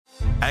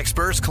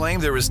Experts claim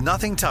there is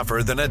nothing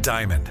tougher than a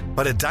diamond.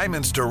 But at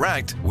Diamonds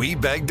Direct, we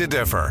beg to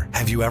differ.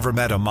 Have you ever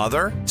met a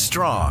mother?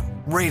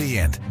 Strong,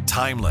 radiant,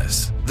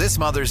 timeless. This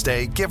Mother's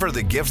Day, give her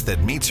the gift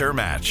that meets her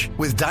match.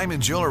 With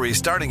diamond jewelry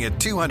starting at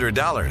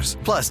 $200.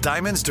 Plus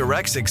Diamonds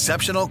Direct's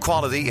exceptional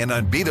quality and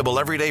unbeatable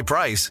everyday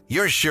price,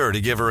 you're sure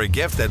to give her a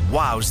gift that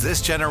wows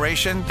this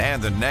generation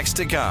and the next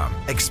to come.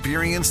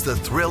 Experience the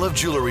thrill of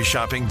jewelry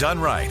shopping done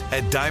right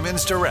at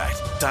Diamonds Direct.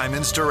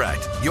 Diamonds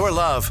Direct. Your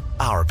love,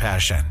 our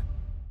passion.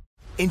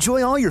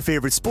 Enjoy all your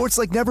favorite sports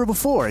like never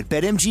before at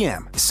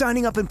BetMGM.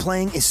 Signing up and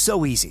playing is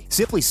so easy.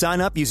 Simply sign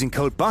up using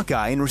code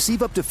Buckeye and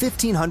receive up to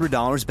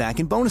 $1,500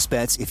 back in bonus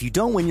bets if you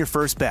don't win your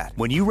first bet.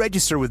 When you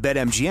register with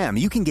BetMGM,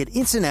 you can get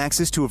instant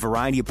access to a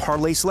variety of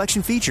parlay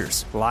selection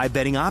features, live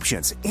betting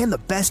options, and the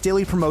best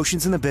daily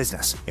promotions in the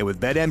business. And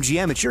with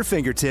BetMGM at your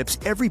fingertips,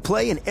 every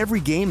play and every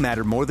game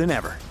matter more than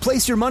ever.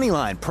 Place your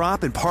moneyline,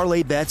 prop, and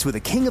parlay bets with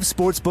the king of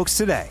sportsbooks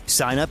today.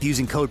 Sign up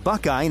using code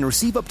Buckeye and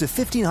receive up to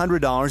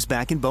 $1,500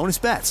 back in bonus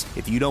bets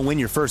if you don't win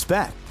your first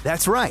bet.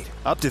 That's right,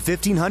 up to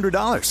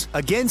 $1,500.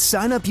 Again,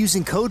 sign up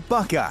using code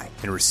Buckeye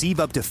and receive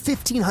up to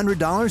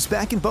 $1,500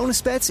 back in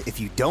bonus bets if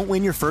you don't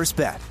win your first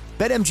bet.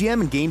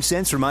 BetMGM and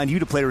GameSense remind you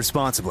to play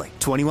responsibly.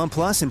 21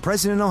 plus and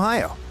present in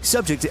Ohio.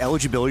 Subject to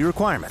eligibility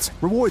requirements.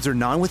 Rewards are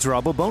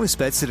non-withdrawable bonus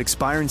bets that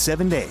expire in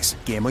 7 days.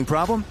 Gambling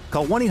problem?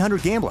 Call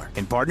 1-800-GAMBLER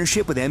in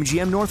partnership with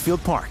MGM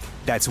Northfield Park.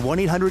 That's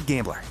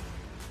 1-800-GAMBLER.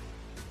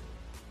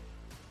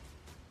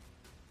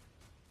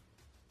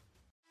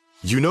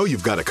 You know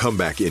you've got a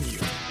comeback in you.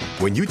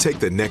 When you take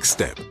the next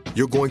step,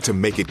 you're going to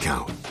make it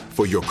count.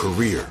 For your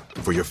career,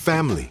 for your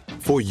family,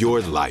 for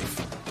your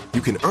life. You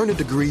can earn a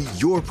degree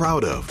you're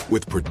proud of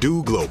with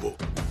Purdue Global.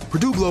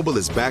 Purdue Global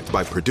is backed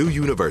by Purdue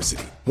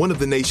University, one of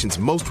the nation's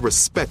most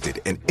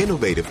respected and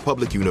innovative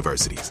public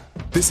universities.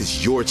 This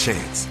is your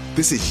chance.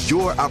 This is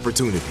your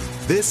opportunity.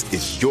 This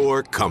is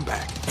your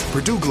comeback.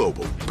 Purdue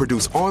Global,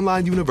 Purdue's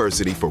online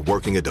university for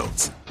working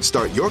adults.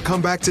 Start your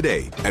comeback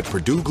today at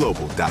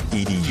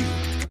purdueglobal.edu.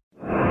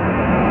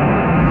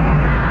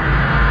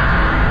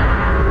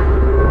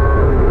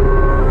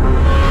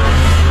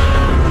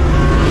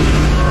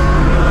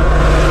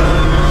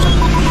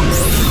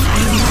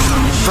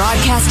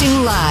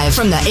 Broadcasting live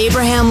from the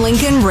Abraham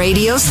Lincoln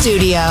Radio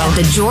Studio at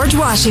the George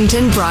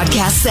Washington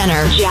Broadcast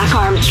Center. Jack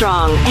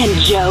Armstrong and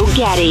Joe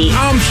Getty.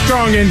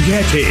 Armstrong and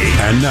Getty.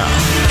 And now,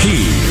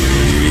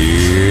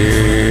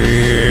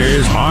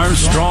 here's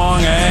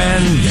Armstrong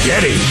and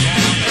Getty.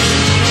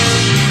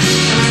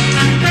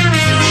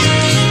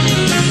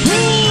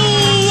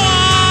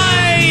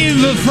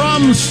 Live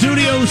from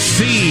Studio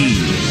C.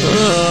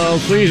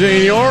 Please,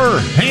 senor.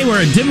 Hey,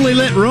 we're a dimly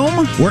lit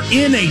room. We're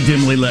in a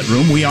dimly lit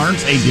room. We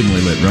aren't a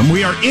dimly lit room.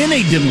 We are in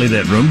a dimly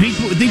lit room, deep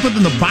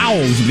within the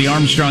bowels of the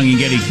Armstrong and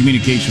Getty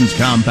Communications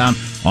compound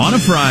on a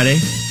Friday.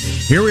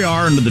 Here we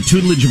are under the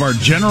tutelage of our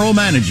general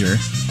manager.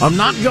 I'm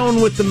not going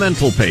with the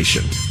mental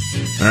patient.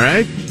 All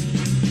right?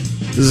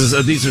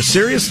 These are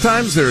serious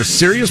times. There are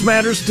serious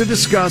matters to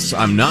discuss.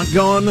 I'm not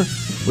going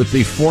with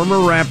the former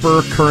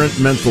rapper, current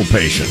mental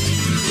patient.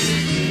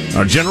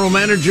 Our general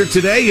manager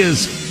today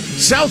is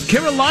South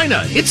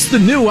Carolina. It's the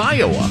new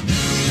Iowa.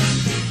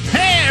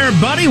 Hey,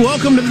 everybody.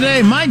 Welcome to the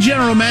day. My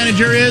general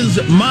manager is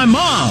my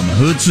mom.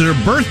 It's her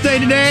birthday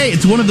today.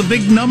 It's one of the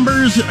big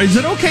numbers. Is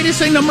it okay to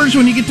say numbers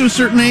when you get to a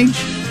certain age?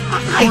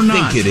 I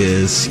think it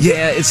is.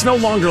 Yeah, it's no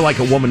longer like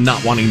a woman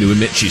not wanting to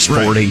admit she's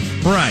 40.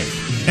 Right.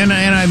 And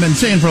I've been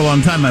saying for a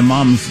long time, my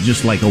mom's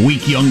just like a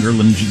week younger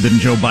than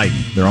Joe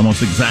Biden. They're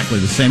almost exactly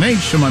the same age.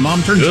 So my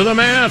mom turns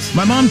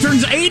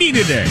 80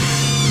 today.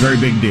 Very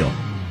big deal.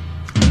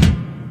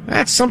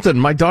 That's something.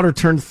 My daughter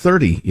turned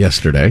 30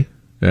 yesterday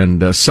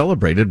and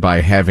celebrated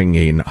by having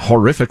a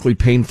horrifically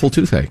painful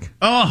toothache.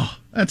 Oh,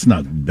 that's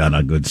not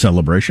a good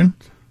celebration.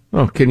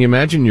 Oh, can you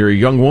imagine? You're a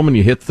young woman,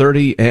 you hit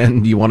 30,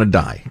 and you want to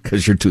die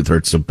because your tooth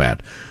hurts so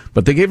bad.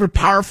 But they gave her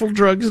powerful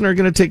drugs, and are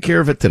going to take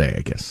care of it today,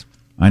 I guess.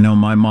 I know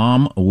my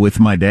mom with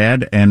my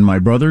dad and my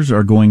brothers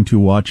are going to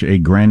watch a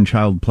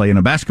grandchild play in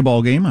a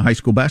basketball game, a high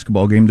school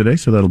basketball game today,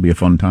 so that'll be a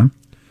fun time.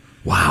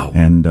 Wow.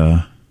 And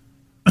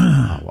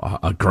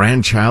a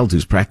grandchild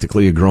who's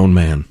practically a grown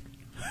man.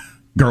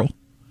 Girl.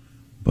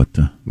 But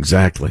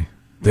exactly.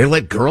 They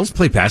let girls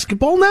play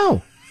basketball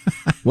now?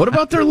 What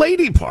about their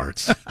lady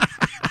parts?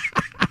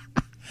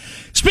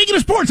 Speaking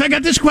of sports, I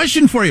got this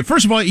question for you.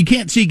 First of all, you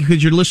can't see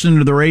because you're listening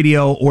to the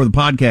radio or the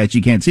podcast.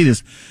 You can't see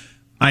this.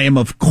 I am,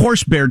 of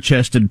course,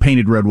 bare-chested,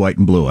 painted red, white,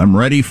 and blue. I'm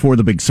ready for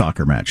the big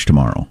soccer match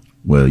tomorrow.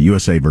 Well,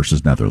 USA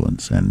versus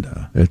Netherlands. And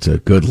it's a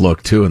good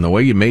look, too. And the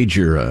way you made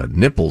your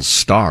nipples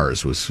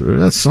stars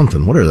that's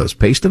something. What are those,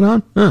 pasted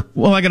on? Huh.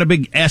 Well, I got a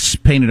big S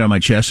painted on my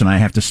chest, and I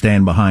have to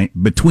stand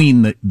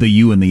between the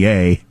U and the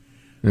A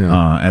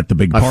at the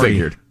big party. I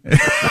figured.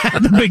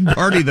 At the big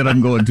party that I'm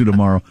going to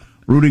tomorrow,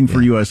 rooting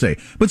for USA.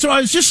 But so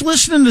I was just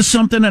listening to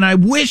something, and I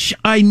wish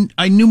I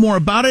knew more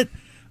about it.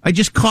 I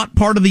just caught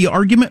part of the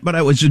argument, but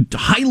I was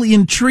highly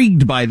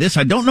intrigued by this.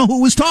 I don't know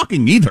who was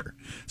talking either.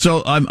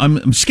 So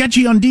I'm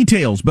sketchy on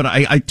details, but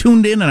I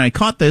tuned in and I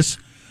caught this.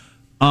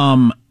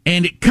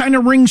 And it kind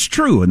of rings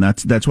true, and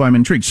that's why I'm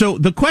intrigued. So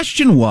the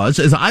question was,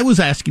 as I was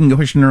asking the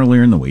question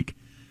earlier in the week,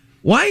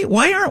 why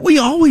aren't we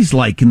always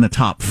like in the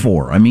top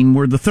 4? I mean,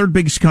 we're the third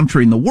biggest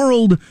country in the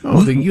world.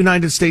 Oh, the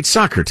United States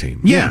soccer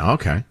team. Yeah,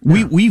 okay.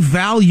 Yeah. We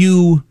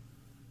value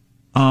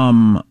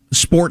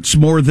sports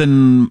more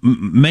than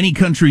many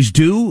countries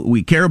do.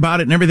 We care about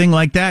it and everything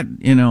like that.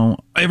 You know,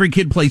 every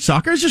kid plays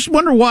soccer. I just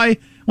wonder why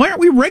aren't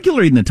we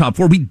regularly in the top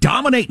 4? We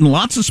dominate in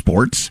lots of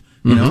sports.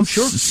 You know,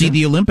 see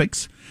the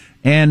Olympics.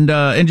 And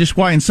just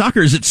why in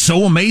soccer is it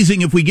so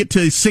amazing if we get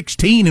to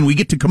 16 and we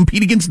get to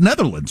compete against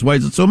Netherlands? Why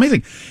is it so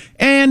amazing?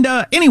 And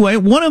anyway,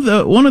 one of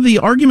the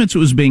arguments that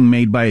was being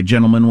made by a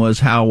gentleman was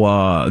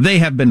how they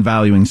have been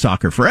valuing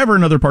soccer forever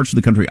in other parts of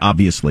the country,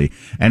 obviously.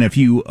 And if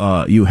you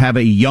have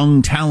a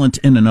young talent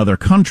in another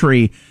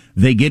country,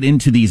 they get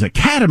into these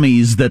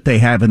academies that they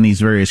have in these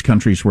various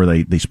countries where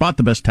they spot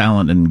the best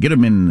talent and get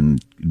them in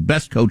and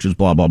best coaches,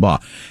 blah, blah, blah.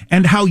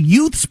 And how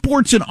youth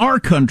sports in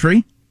our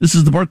country, this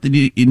is the part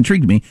that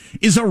intrigued me,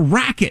 is a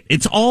racket.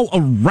 It's all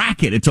a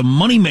racket. It's a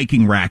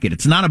money-making racket.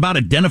 It's not about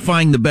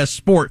identifying the best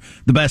sport,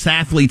 the best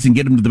athletes, and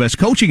get them to the best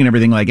coaching and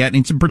everything like that. And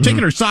it's in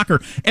particular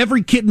soccer.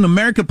 Every kid in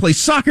America plays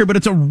soccer, but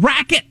it's a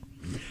racket.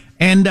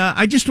 And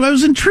I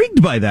was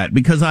intrigued by that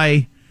because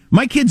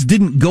my kids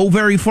didn't go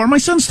very far. My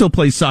son still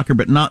plays soccer,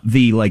 but not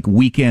the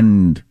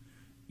weekend,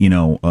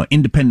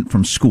 independent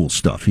from school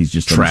stuff. He's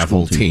just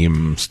travel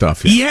team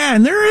stuff. Yeah,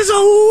 and there is a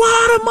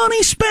lot of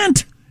money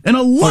spent. And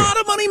a lot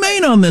of money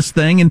made on this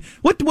thing. And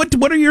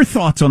what are your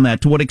thoughts on that?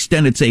 To what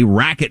extent it's a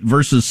racket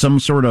versus some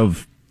sort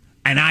of,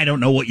 and I don't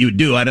know what you would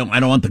do. I don't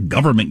want the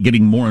government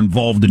getting more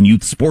involved in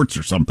youth sports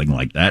or something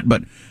like that.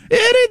 But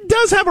it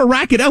does have a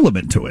racket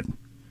element to it.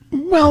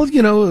 Well,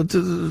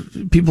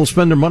 people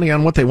spend their money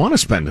on what they want to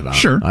spend it on.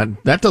 Sure.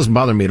 That doesn't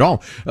bother me at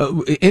all.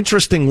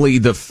 Interestingly,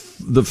 the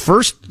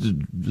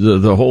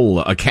whole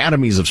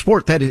academies of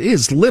sport, that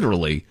is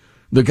literally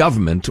the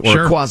government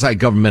or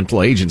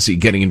quasi-governmental agency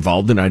getting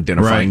involved in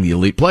identifying the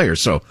elite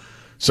players. So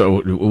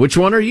which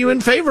one are you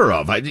in favor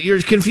of? You're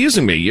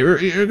confusing me.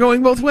 You're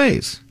going both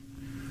ways.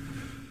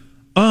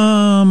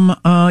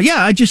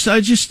 I just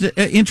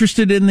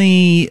interested in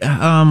the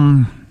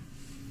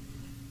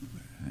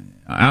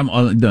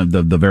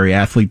the very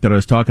athlete that I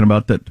was talking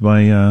about that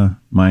my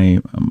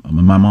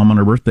mom on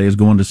her birthday is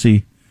going to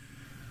see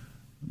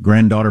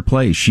granddaughter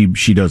plays. She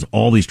does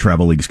all these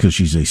travel leagues because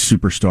she's a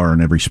superstar in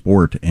every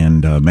sport,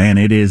 and man,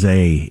 it is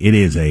a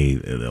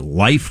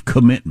life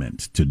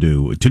commitment to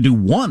do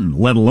one,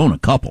 let alone a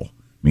couple.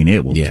 I mean,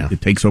 it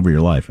takes over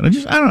your life, and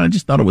I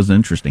just thought it was an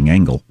interesting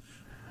angle.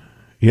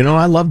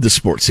 I loved the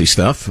sportsy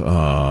stuff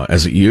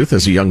as a youth,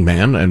 as a young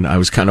man, and I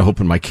was kind of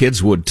hoping my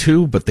kids would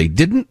too, but they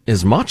didn't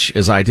as much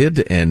as I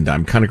did, and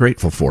I'm kind of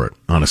grateful for it,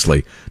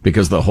 honestly,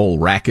 because the whole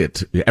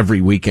racket every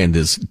weekend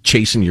is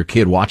chasing your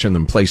kid, watching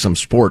them play some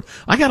sport.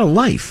 I got a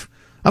life.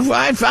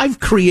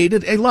 I've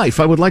created a life.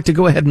 I would like to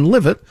go ahead and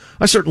live it.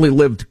 I certainly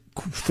lived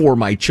for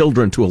my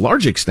children to a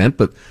large extent,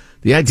 but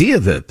the idea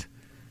that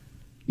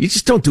you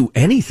just don't do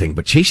anything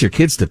but chase your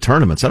kids to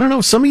tournaments. I don't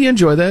know. Some of you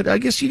enjoy that. I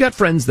guess you got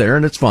friends there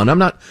and it's fun. I'm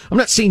not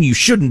saying you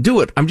shouldn't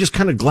do it. I'm just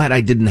kind of glad I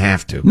didn't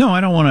have to. No,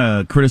 I don't want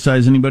to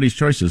criticize anybody's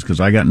choices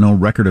because I got no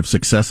record of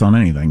success on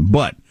anything.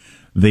 But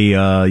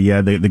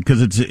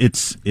because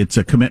it's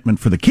a commitment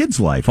for the kid's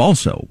life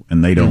also,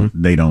 and they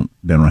don't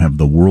have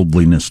the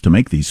worldliness to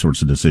make these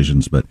sorts of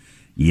decisions. But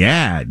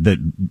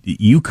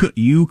you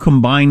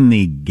combine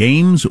the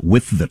games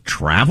with the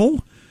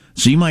travel.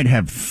 So you might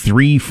have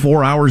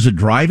 3-4 hours of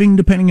driving,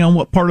 depending on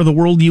what part of the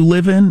world you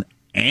live in,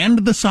 and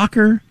the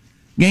soccer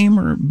game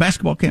or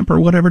basketball camp or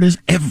whatever it is,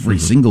 every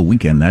single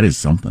weekend. That is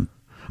something.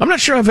 I'm not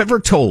sure I've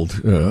ever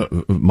told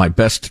my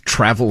best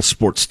travel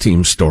sports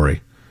team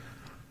story.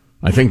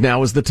 I think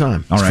now is the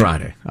time. It's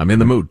Friday. I'm in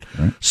the mood.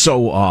 Right.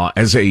 So,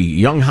 as a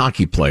young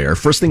hockey player,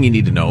 first thing you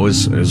need to know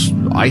is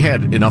I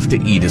had enough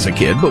to eat as a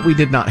kid, but we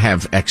did not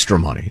have extra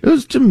money. It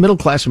was a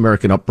middle-class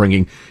American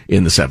upbringing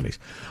in the 70s.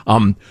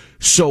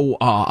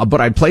 But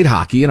I played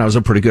hockey and I was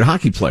a pretty good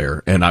hockey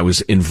player, and I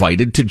was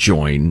invited to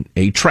join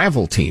a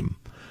travel team,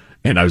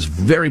 and I was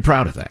very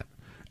proud of that.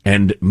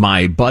 And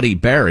my buddy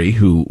Barry,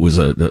 who was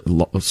a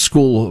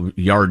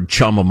schoolyard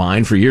chum of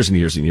mine for years and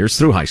years and years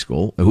through high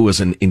school, who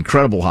was an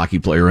incredible hockey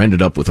player, ended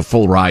up with a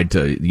full ride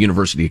to the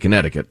University of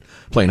Connecticut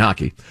playing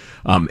hockey,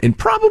 and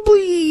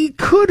probably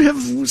could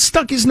have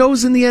stuck his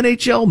nose in the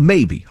NHL,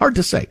 maybe. Hard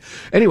to say.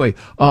 Anyway,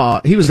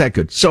 he was that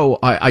good. So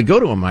I go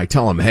to him, I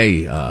tell him,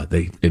 hey,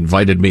 they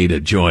invited me to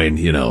join,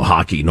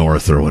 Hockey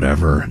North or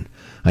whatever, and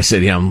I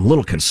said, I'm a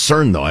little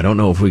concerned, though. I don't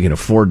know if we can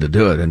afford to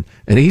do it.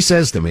 And he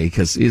says to me,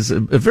 because he's a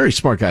very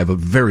smart guy, but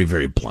very,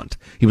 very blunt.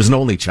 He was an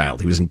only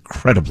child. He was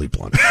incredibly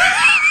blunt.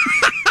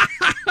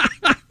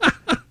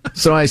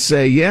 So I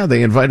say,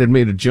 they invited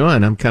me to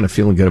join. I'm kind of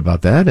feeling good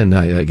about that. And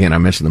I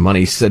mentioned the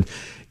money. He said,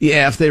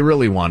 if they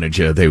really wanted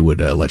you, they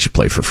would let you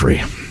play for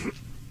free.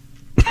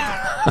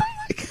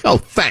 Oh,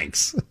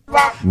 thanks.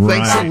 Right.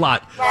 Thanks a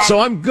lot.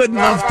 So I'm good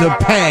enough to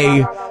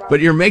pay,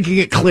 but you're making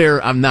it clear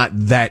I'm not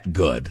that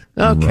good.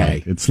 Okay.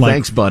 Right. It's like,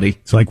 thanks, buddy.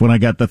 It's like when I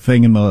got the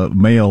thing in the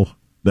mail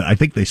I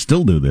think they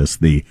still do this.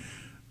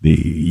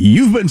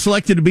 You've been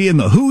selected to be in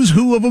the Who's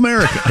Who of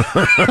America.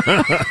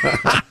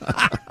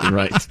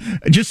 Right.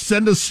 Just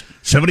send us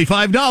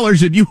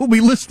 $75 and you will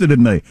be listed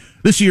in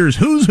this year's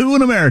Who's Who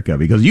in America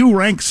because you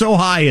rank so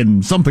high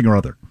in something or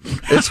other.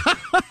 It's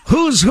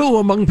who's who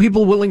among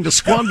people willing to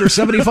squander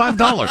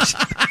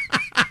 $75.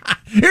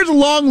 Here's a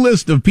long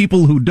list of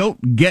people who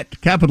don't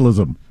get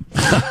capitalism.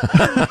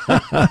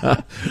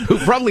 Who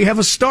probably have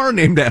a star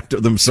named after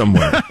them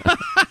somewhere.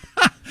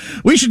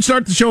 We should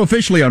start the show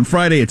officially on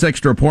Friday. It's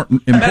extra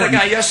important. I met a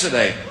guy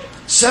yesterday,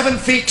 7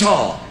 feet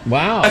tall.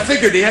 Wow. I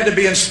figured he had to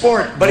be in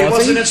sport, but he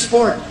wasn't in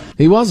sport.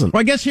 He wasn't.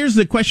 Well, I guess here's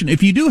the question.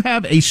 If you do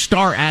have a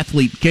star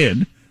athlete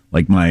kid,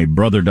 like my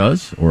brother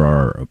does, or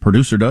our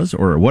producer does,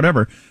 or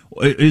whatever,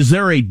 is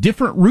there a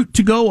different route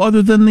to go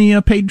other than the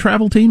paid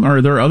travel team?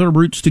 Are there other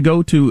routes to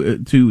go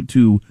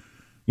to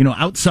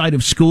outside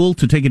of school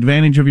to take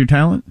advantage of your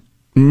talent?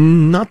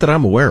 Not that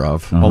I'm aware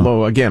of.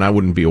 Although, again, I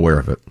wouldn't be aware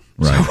of it.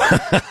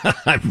 Right. So,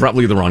 I'm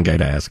probably the wrong guy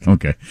to ask.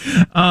 Okay.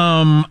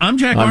 I'm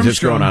Jack Armstrong. I'm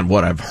just going on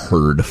what I've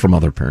heard from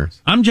other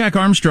parents. I'm Jack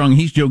Armstrong.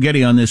 He's Joe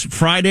Getty on this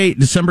Friday,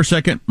 December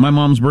 2nd, my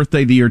mom's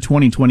birthday, the year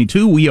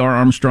 2022. We are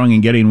Armstrong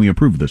and Getty, and we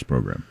approve this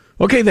program.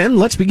 Okay, then,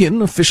 let's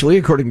begin officially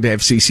according to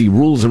FCC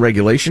rules and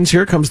regulations.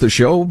 Here comes the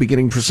show,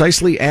 beginning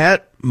precisely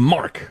at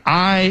Mark.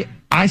 I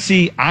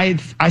see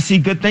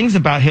good things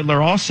about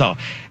Hitler also.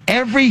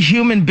 Every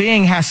human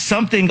being has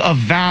something of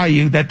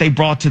value that they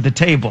brought to the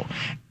table,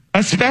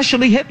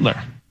 especially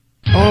Hitler.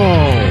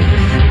 Oh,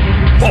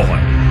 boy.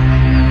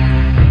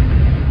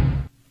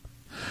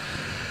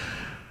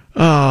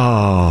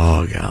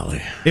 Oh,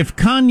 golly. If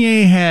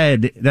Kanye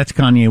had, that's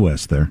Kanye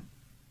West there,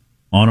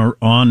 on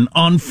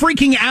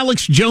freaking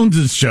Alex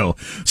Jones's show.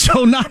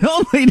 So not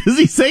only does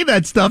he say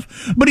that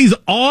stuff, but he's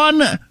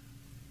on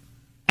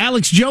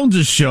Alex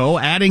Jones's show,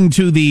 adding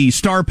to the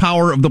star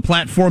power of the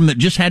platform that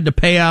just had to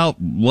pay out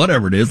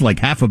whatever it is, like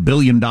 $500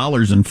 million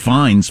in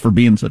fines for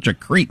being such a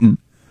cretin.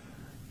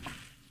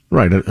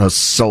 Right, a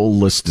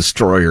soulless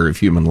destroyer of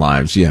human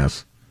lives,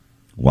 yes.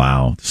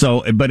 Wow.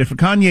 So, but if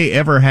Kanye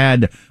ever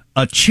had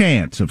a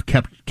chance of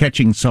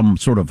catching some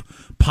sort of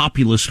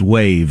populist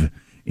wave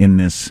in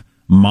this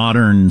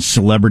modern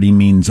celebrity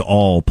means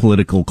all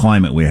political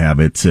climate we have,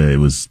 it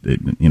was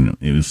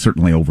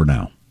certainly over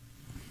now.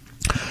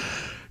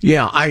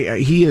 Yeah,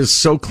 he is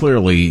so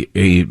clearly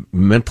a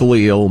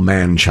mentally ill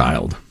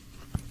man-child,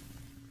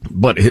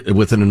 but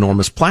with an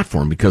enormous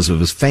platform because of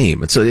his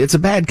fame. It's a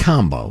bad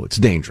combo. It's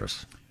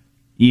dangerous.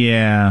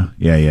 Yeah.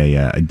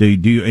 Do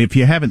you, if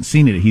you haven't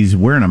seen it, he's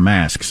wearing a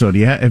mask. So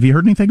have you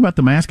heard anything about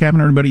the mask? Haven't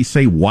heard anybody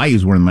say why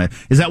he's wearing the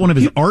mask? Is that one of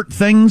his art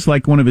things,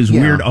 like one of his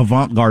weird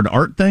avant-garde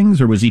art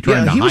things, or was he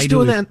trying to hide? He was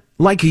doing that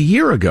like a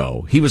year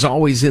ago. He was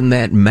always in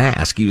that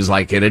mask. He was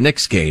like at a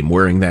Knicks game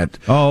wearing that.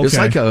 Oh, okay. It's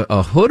like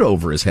a hood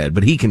over his head,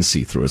 but he can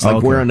see through. It's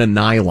like wearing a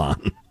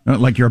nylon.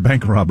 Like you're a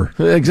bank robber.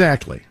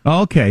 Exactly.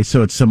 Okay,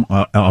 so it's some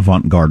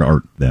avant-garde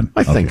art then.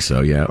 I think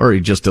so, yeah. Or he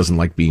just doesn't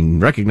like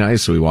being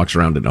recognized, so he walks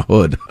around in a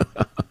hood.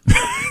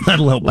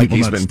 That'll help like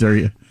people not stare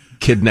you.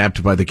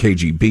 Kidnapped by the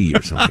KGB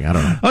or something. I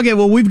don't know. Okay,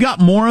 well, we've got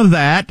more of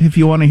that. If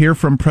you want to hear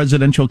from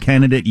presidential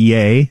candidate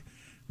Ye,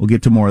 we'll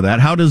get to more of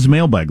that. How does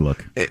mailbag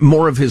look?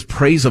 More of his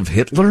praise of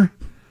Hitler?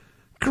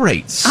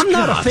 Great Scott. I'm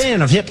not a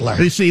fan of Hitler.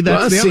 You see,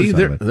 that's the other side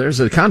of it. There's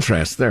a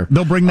contrast there.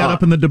 They'll bring that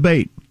up in the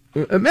debate.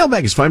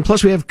 Mailbag is fine.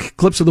 Plus, we have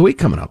clips of the week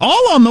coming up.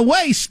 All on the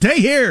way. Stay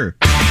here.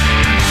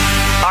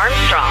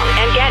 Armstrong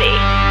and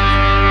Getty.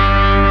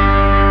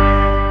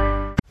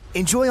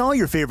 Enjoy all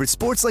your favorite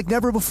sports like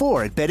never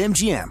before at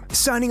BetMGM.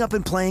 Signing up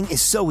and playing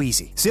is so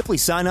easy. Simply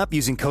sign up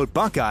using code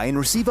Buckeye and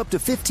receive up to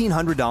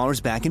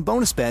 $1,500 back in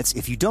bonus bets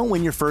if you don't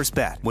win your first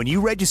bet. When you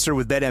register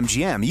with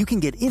BetMGM, you can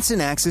get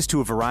instant access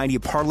to a variety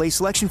of parlay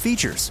selection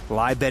features,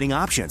 live betting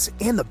options,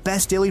 and the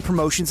best daily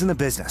promotions in the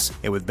business.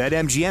 And with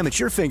BetMGM at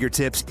your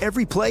fingertips,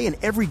 every play and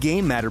every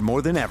game matter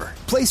more than ever.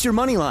 Place your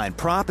moneyline,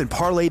 prop, and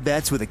parlay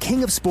bets with the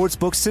king of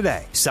sportsbooks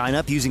today. Sign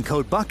up using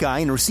code Buckeye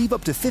and receive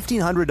up to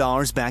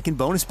 $1,500 back in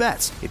bonus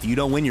bets if you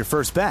don't win your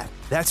first bet.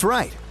 That's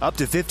right, up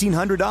to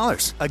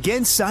 $1,500.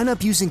 Again, sign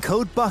up using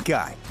code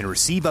Buckeye and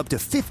receive up to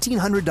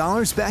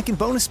 $1,500 back in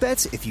bonus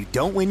bets if you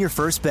don't win your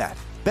first bet.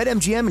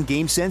 BetMGM and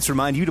GameSense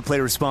remind you to play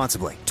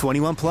responsibly.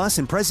 21 plus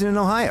and present in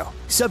Ohio.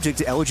 Subject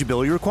to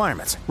eligibility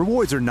requirements.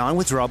 Rewards are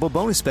non-withdrawable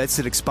bonus bets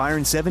that expire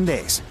in 7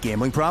 days.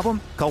 Gambling problem?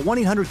 Call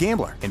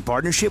 1-800-GAMBLER in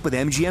partnership with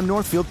MGM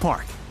Northfield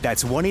Park.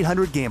 That's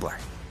 1-800-GAMBLER.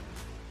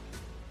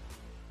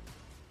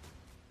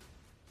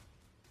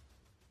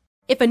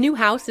 If a new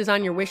house is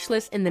on your wish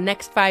list in the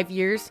next 5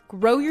 years,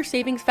 grow your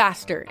savings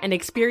faster and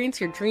experience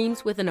your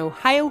dreams with an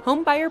Ohio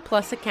Homebuyer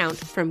Plus account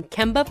from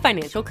Kemba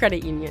Financial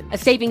Credit Union. A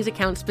savings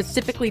account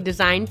specifically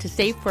designed to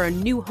save for a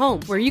new home,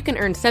 where you can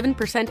earn 7%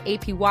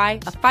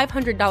 APY,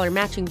 a $500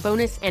 matching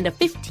bonus, and a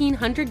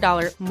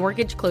 $1,500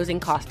 mortgage closing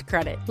cost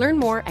credit. Learn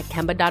more at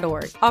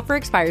Kemba.org. Offer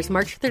expires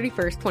March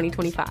 31st,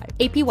 2025.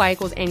 APY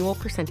equals annual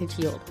percentage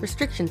yield.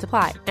 Restrictions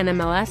apply.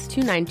 NMLS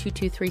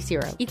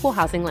 292230. Equal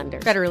housing lender.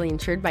 Federally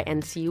insured by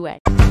NCUA.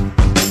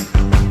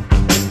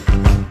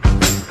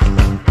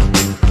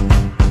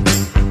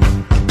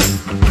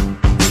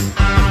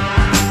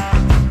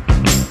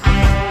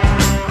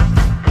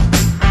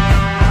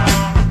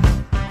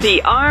 The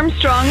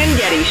Armstrong and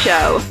Getty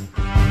Show.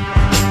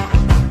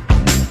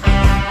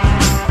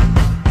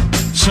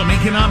 Some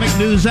economic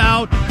news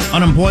out.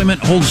 Unemployment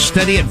holds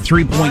steady at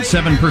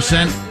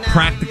 3.7%,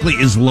 practically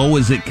as low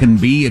as it can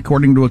be,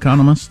 according to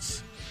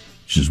economists.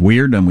 Which is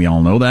weird, and we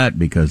all know that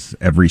because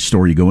every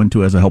store you go into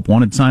has a help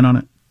wanted sign on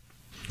it.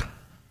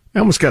 I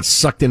almost got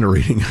sucked into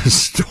reading a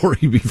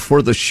story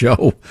before the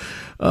show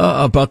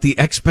about the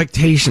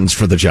expectations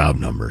for the job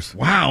numbers.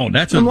 Wow,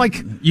 they're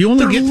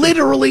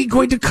literally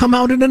going to come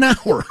out in an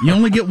hour. You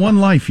only get one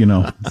life, you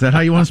know. Is that how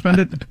you want to spend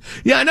it?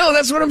 Yeah, I know.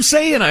 That's what I'm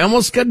saying. I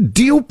almost got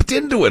duped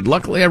into it.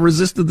 Luckily, I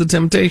resisted the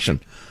temptation.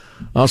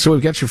 So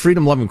we've got your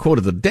freedom-loving quote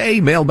of the day.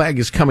 Mailbag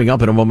is coming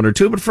up in a moment or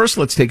two. But first,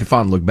 let's take a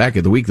fond look back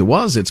at the week that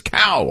was. It's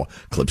Cow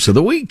Clips of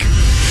the Week. 3,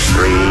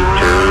 2, 1,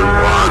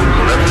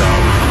 lift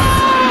off.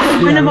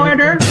 Point of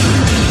order.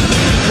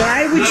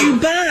 Why would you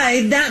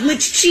buy that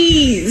much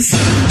cheese?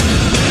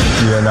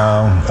 You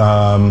know,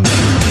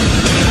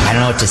 I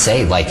don't know what to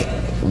say. Like,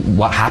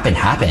 what happened.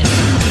 Hey,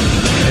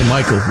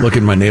 Michael, look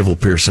at my navel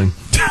piercing.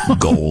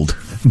 Gold.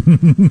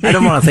 I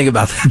don't want to think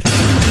about that.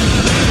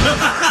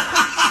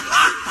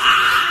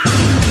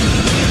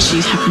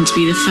 She happened to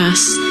be the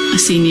first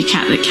senior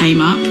cat that came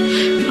up.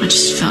 I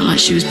just felt like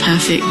she was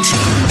perfect.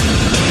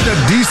 The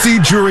D.C.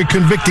 jury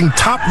convicting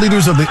top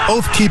leaders of the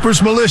Oath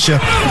Keepers militia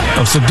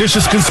of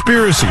seditious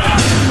conspiracy.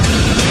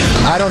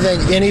 I don't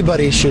think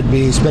anybody should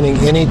be spending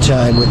any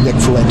time with Nick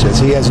Fuentes.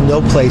 He has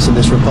no place in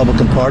this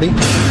Republican Party.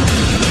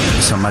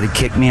 Somebody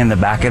kicked me in the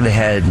back of the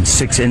head, and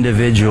 6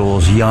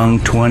 individuals,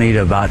 young, 20 to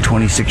about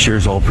 26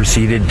 years old,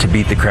 proceeded to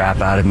beat the crap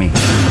out of me.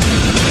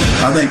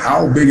 I think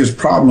our biggest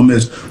problem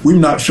is we've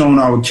not shown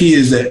our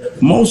kids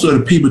that most of the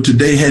people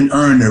today hadn't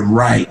earned the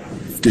right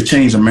to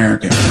change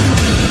America.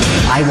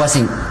 I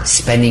wasn't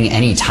spending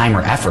any time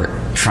or effort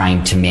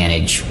trying to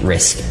manage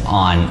risk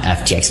on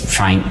FTX,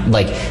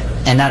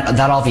 and that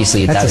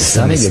obviously that's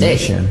a mistake.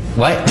 Admission.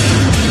 What?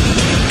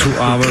 2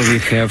 hours we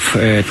have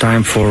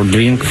time for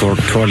drink, for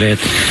toilet,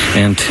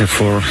 and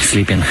for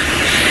sleeping.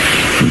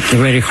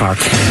 Very hard.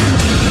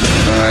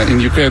 In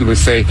Ukraine we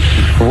say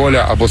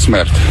воля або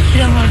смерть.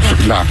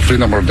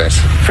 Freedom or death.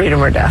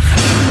 Freedom or death.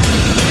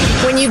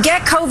 When you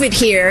get COVID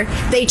here,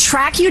 they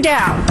track you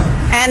down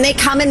and they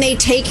come and they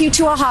take you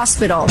to a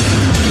hospital.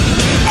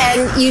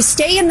 And you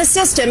stay in the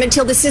system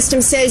until the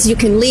system says you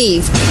can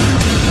leave.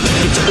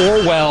 It's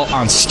Orwell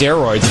on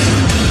steroids.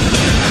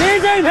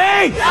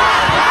 CCP!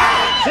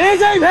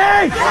 CCP!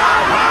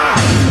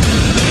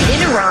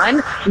 In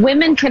Iran,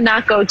 women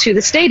cannot go to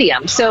the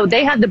stadium. So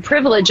they had the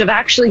privilege of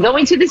actually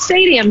going to the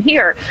stadium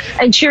here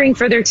and cheering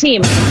for their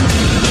team.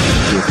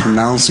 You're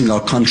pronouncing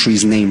our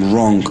country's name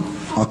wrong.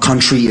 Our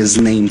country is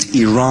named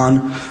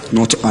Iran,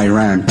 not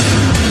Iran.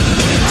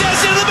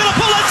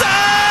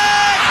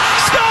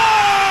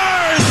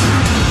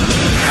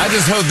 I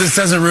just hope this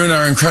doesn't ruin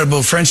our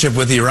incredible friendship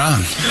with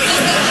Iran.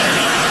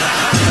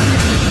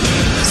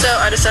 So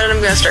I decided I'm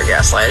going to start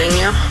gaslighting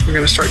you. You're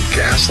going to start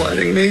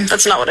gaslighting me?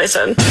 That's not what I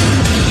said.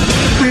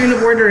 Point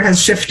of order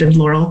has shifted,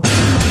 Laurel.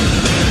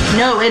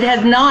 No, it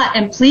has not.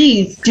 And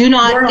please do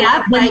not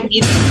gaslight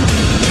me.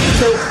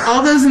 So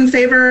all those in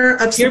favor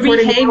of supporting your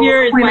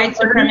behavior is white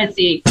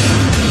supremacy.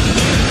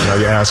 You know,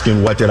 you're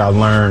asking, what did I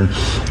learn?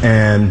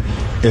 And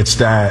it's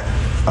that,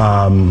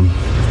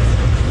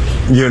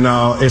 you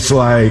know, it's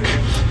like,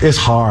 it's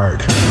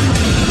hard.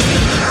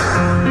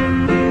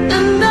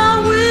 And I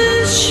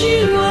wish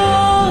you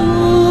all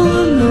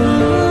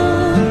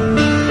alone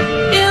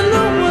in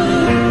the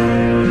world.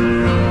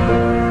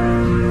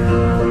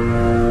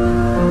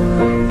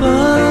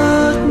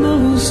 But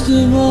most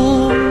of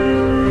all,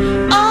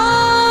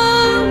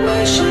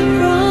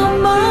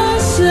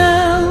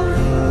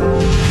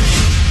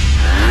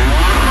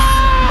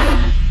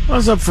 I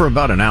was up for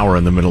about an hour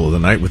in the middle of the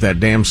night with that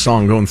damn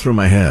song going through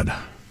my head.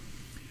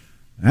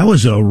 That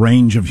was a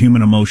range of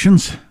human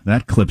emotions,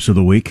 that Clips of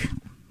the Week.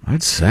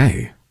 I'd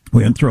say.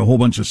 We went through a whole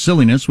bunch of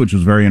silliness, which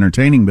was very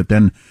entertaining, but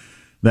then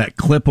that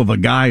clip of a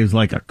guy who's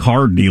like a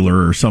car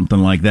dealer or something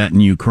like that in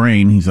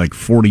Ukraine, he's like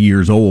 40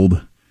 years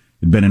old,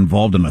 had been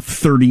involved in a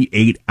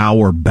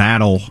 38-hour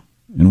battle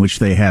in which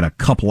they had a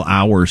couple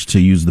hours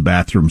to use the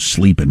bathroom,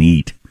 sleep, and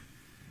eat.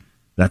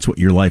 That's what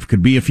your life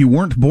could be if you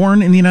weren't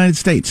born in the United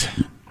States.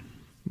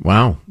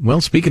 Wow.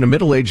 Well, speaking of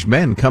middle-aged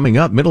men, coming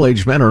up,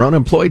 middle-aged men are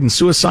unemployed and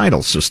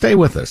suicidal, so stay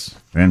with us.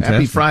 Fantastic.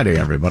 Happy Friday,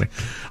 everybody.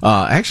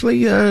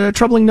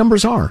 Troubling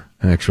numbers are,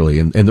 actually,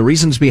 and the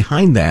reasons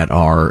behind that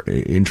are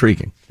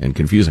intriguing and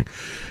confusing.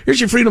 Here's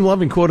your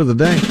freedom-loving quote of the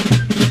day.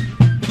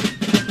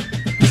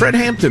 Fred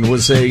Hampton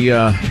was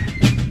a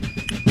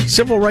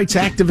civil rights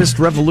activist,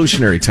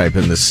 revolutionary type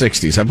in the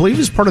 60s. I believe he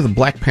was part of the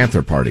Black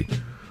Panther Party.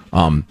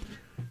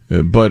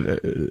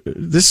 But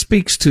this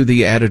speaks to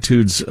the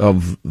attitudes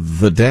of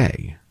the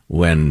day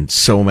when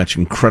so much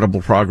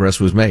incredible progress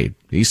was made.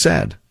 He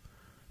said,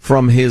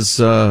 from his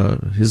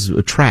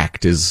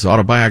tract, his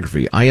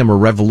autobiography, I am a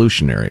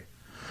revolutionary.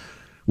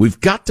 We've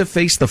got to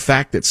face the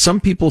fact that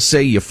some people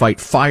say you fight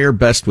fire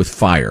best with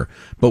fire,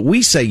 but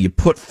we say you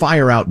put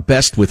fire out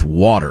best with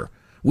water.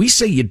 We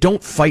say you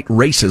don't fight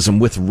racism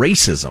with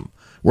racism.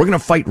 We're going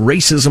to fight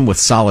racism with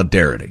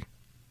solidarity.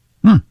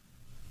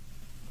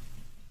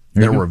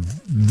 There were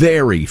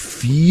very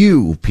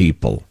few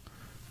people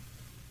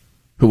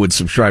who would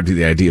subscribe to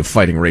the idea of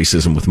fighting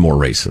racism with more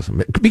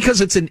racism,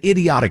 because it's an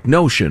idiotic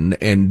notion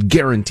and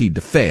guaranteed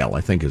to fail,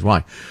 I think is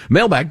why.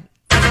 Mailbag.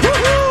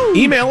 Woo-hoo!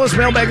 Email us,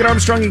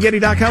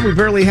 mailbag@armstrongandgetty.com. We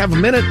barely have a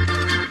minute.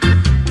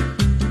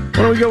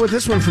 Why don't we go with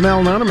this one from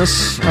Al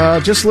Anonymous?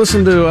 Just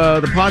listen to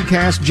the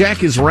podcast.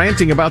 Jack is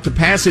ranting about the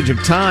passage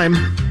of time,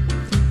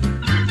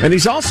 and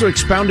he's also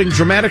expounding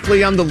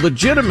dramatically on the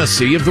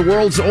legitimacy of the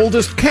world's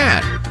oldest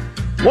cat.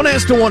 One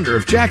has to wonder,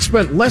 if Jack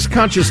spent less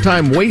conscious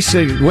time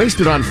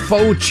wasted on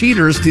faux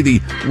cheaters to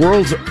the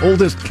world's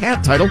oldest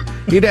cat title,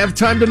 he'd have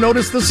time to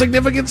notice the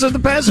significance of the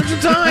passage of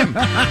time.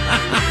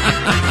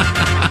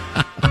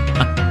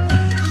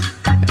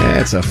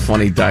 That's a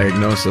funny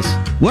diagnosis.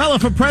 Well,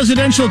 if a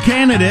presidential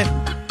candidate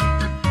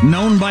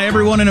known by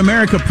everyone in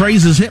America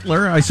praises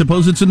Hitler, I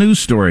suppose it's a news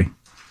story.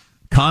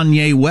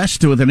 Kanye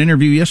West with an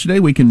interview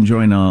yesterday. We can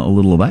join a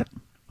little of that.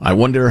 I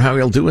wonder how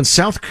he'll do in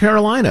South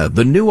Carolina,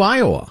 the new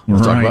Iowa. We'll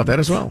talk about that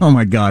as well. Oh,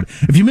 my God.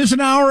 If you miss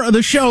an hour of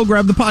the show,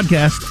 grab the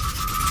podcast.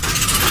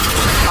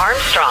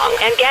 Armstrong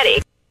and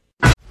Getty.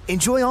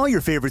 Enjoy all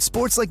your favorite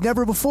sports like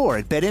never before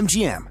at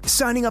BetMGM.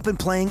 Signing up and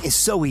playing is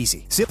so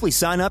easy. Simply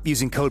sign up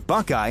using code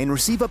Buckeye and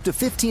receive up to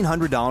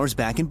 $1,500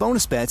 back in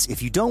bonus bets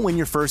if you don't win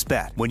your first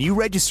bet. When you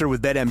register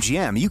with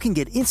BetMGM, you can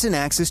get instant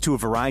access to a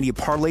variety of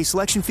parlay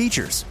selection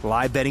features,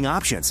 live betting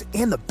options,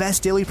 and the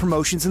best daily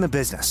promotions in the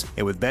business.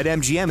 And with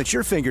BetMGM at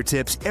your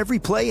fingertips, every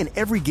play and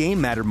every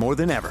game matter more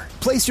than ever.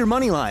 Place your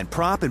moneyline,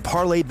 prop, and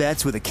parlay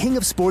bets with the king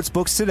of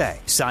sportsbooks today.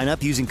 Sign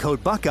up using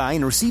code Buckeye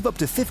and receive up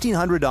to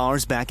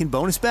 $1,500 back in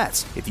bonus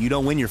bets if you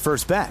don't win your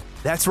first bet.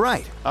 That's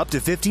right, up to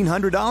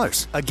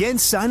 $1,500. Again,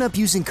 sign up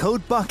using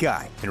code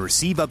Buckeye and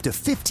receive up to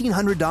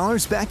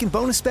 $1,500 back in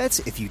bonus bets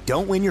if you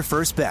don't win your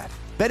first bet.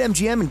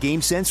 BetMGM and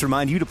GameSense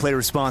remind you to play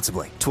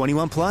responsibly.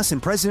 21 plus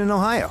and present in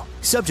Ohio.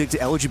 Subject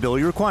to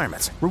eligibility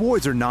requirements.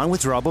 Rewards are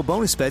non-withdrawable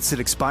bonus bets that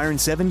expire in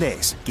 7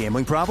 days.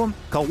 Gambling problem?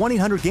 Call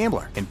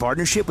 1-800-GAMBLER in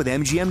partnership with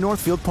MGM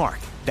Northfield Park.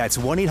 That's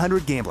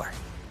 1-800-GAMBLER.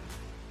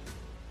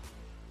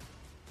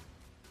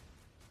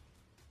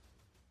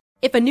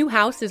 If a new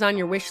house is on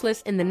your wish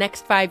list in the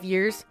next 5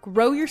 years,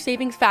 grow your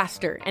savings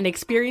faster and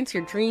experience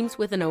your dreams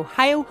with an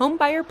Ohio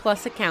Homebuyer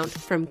Plus account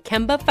from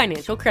Kemba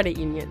Financial Credit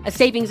Union. A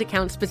savings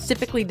account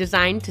specifically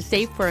designed to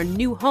save for a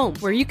new home,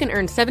 where you can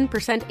earn 7%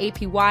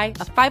 APY,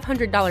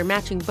 a $500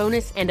 matching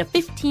bonus, and a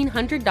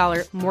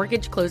 $1,500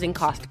 mortgage closing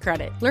cost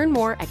credit. Learn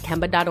more at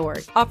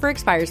Kemba.org. Offer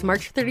expires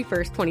March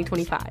 31st,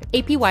 2025.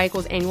 APY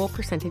equals annual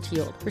percentage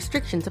yield.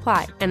 Restrictions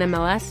apply.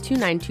 NMLS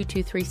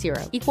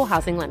 292230. Equal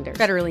housing lender.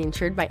 Federally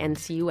insured by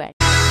NCUA.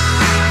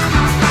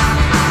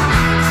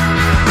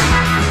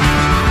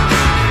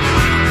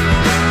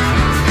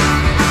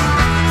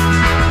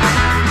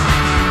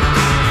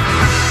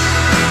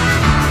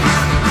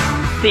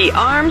 The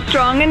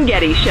Armstrong and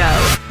Getty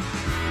Show.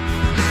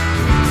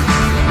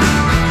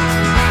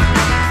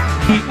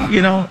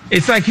 You know,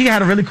 it's like he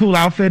had a really cool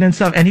outfit and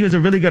stuff, and he was a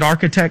really good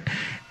architect.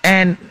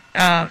 And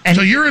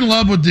so you're in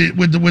love with the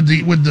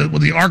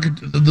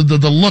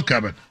look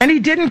of it. And he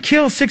didn't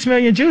kill 6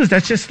 million Jews.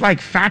 That's just like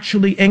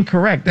factually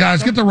incorrect.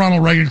 Guys, get the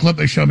Ronald Reagan clip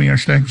they showed me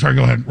yesterday. Sorry,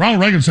 go ahead. Ronald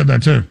Reagan said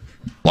that too.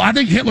 Well, I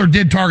think Hitler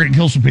did target and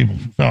kill some people.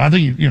 So I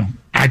think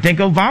I think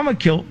Obama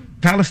killed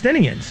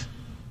Palestinians.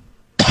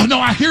 No,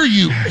 I hear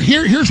you.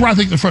 Here's where I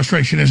think the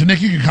frustration is. And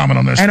Nick, you can comment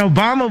on this. And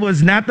Obama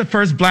was not the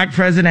first black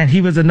president. He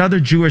was another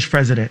Jewish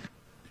president.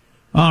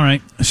 All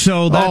right.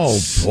 So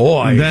that's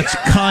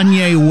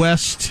Kanye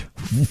West.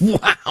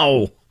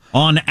 Wow.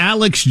 On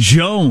Alex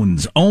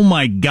Jones. Oh,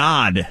 my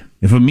God.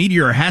 If a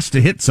meteor has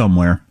to hit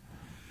somewhere.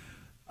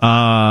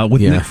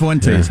 With Nick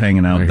Fuentes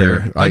hanging out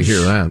there. I hear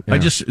that.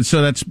 Yeah.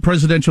 So that's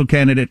presidential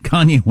candidate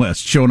Kanye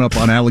West showing up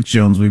on Alex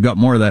Jones. We've got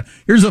more of that.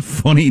 Here's a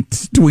funny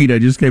tweet I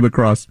just came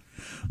across.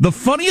 The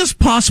funniest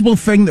possible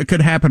thing that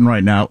could happen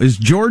right now is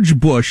George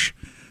Bush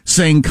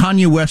saying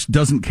Kanye West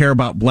doesn't care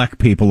about black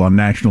people on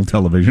national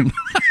television.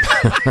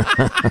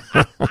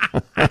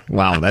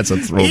 Wow, that's a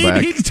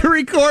throwback. He needs to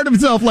record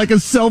himself like a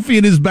selfie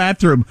in his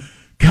bathroom.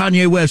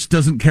 Kanye West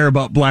doesn't care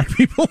about black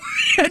people,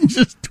 and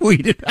just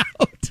tweet it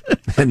out.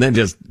 And then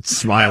just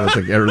smile at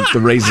to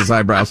raise his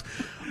eyebrows.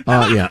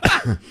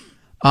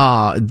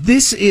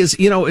 This is,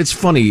 it's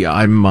funny.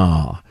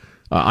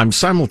 I'm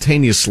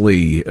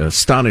simultaneously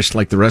astonished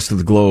like the rest of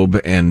the globe,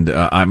 and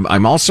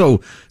I'm also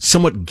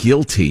somewhat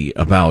guilty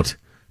about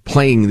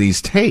playing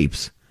these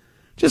tapes.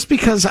 Just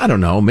because, I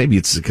don't know, maybe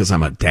it's because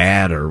I'm a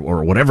dad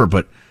or whatever,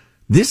 but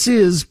this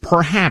is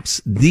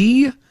perhaps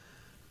the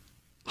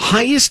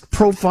highest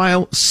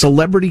profile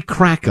celebrity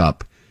crack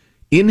up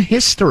in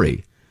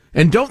history.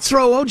 And don't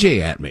throw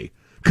OJ at me,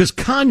 because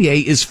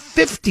Kanye is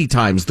 50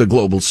 times the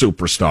global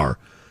superstar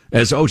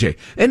as OJ.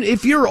 And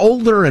if you're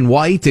older and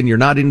white and you're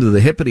not into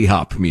the hippity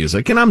hop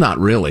music, and I'm not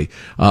really,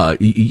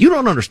 you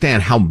don't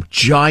understand how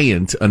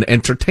giant an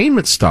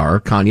entertainment star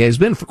Kanye has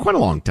been for quite a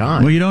long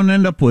time. Well, you don't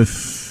end up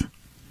with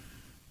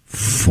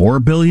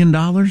 $4 billion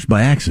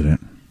by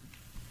accident.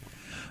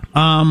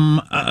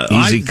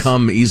 Easy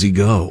come, easy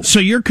go. So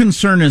your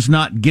concern is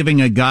not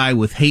giving a guy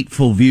with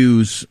hateful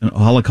views, a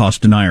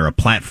Holocaust denier, a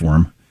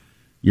platform.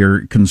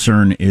 Your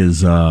concern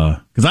is,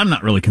 because I'm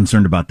not really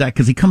concerned about that,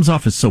 because he comes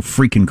off as so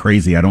freaking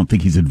crazy. I don't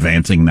think he's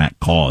advancing that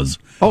cause.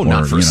 Oh,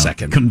 not for a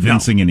second.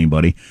 Convincing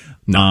anybody.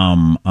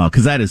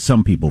 Because that is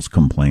some people's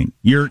complaint.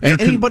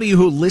 Anybody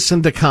who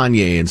listened to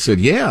Kanye and said,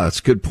 yeah, that's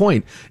a good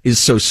point, is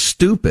so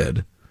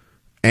stupid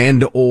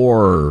and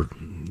or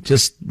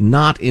just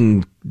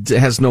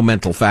has no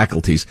mental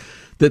faculties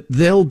that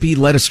they'll be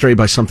led astray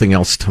by something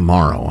else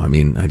tomorrow. I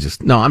mean,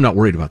 I'm not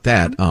worried about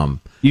that.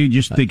 You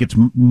just think it's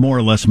more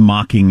or less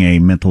mocking a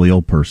mentally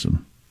ill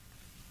person.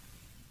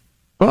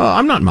 Well,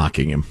 I'm not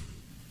mocking him.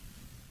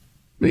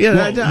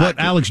 Yeah, what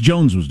Alex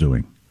Jones was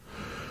doing.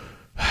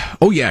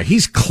 Oh, yeah,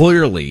 he's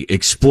clearly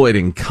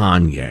exploiting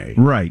Kanye.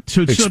 Right.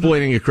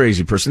 Exploiting a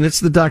crazy person. It's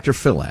the Dr.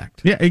 Phil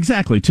Act. Yeah,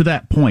 exactly. To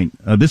that point,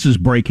 this is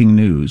breaking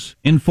news.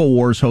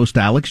 InfoWars host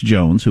Alex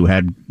Jones, who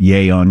had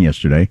Ye on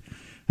yesterday,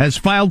 has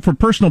filed for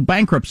personal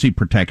bankruptcy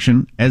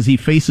protection as he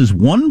faces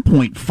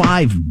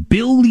 $1.5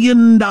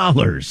 billion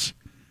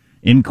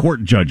in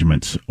court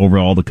judgments over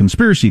all the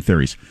conspiracy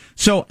theories.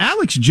 So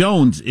Alex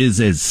Jones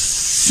is as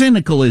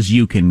cynical as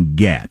you can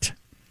get.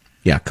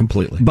 Yeah,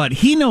 completely. But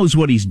he knows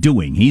what he's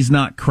doing. He's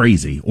not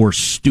crazy or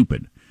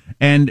stupid.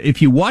 And if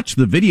you watch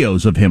the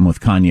videos of him with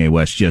Kanye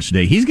West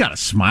yesterday, he's got a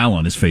smile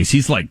on his face.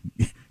 He's like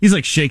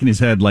shaking his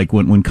head like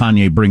when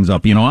Kanye brings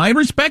up, I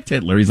respect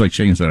Hitler. He's like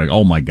shaking his head like,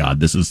 oh my God,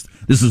 this is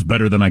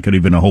better than I could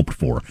even have hoped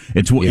for.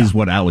 Is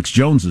what Alex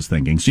Jones is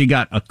thinking. So you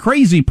got a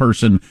crazy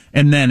person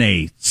and then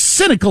a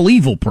cynical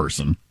evil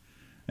person.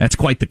 That's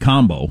quite the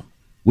combo.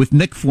 With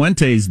Nick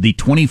Fuentes, the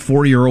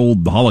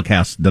 24-year-old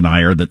Holocaust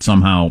denier that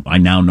somehow I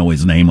now know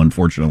his name,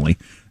 unfortunately,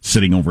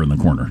 sitting over in the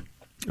corner.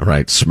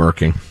 Right,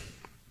 smirking.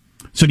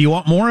 So do you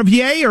want more of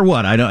Ye or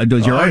what?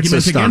 Does your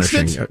argument against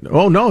it?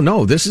 Oh,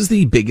 no. This is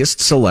the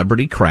biggest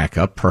celebrity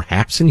crack-up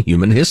perhaps in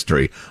human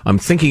history. I'm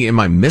thinking, am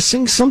I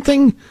missing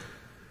something?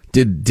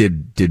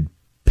 Did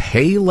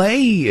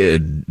Pele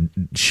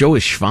show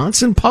his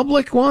schwanz in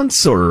public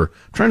once? Or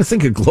I'm trying to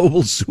think of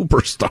global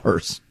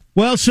superstars.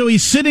 Well, so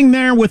he's sitting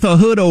there with a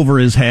hood over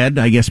his head,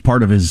 I guess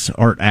part of his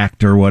art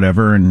act or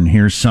whatever, and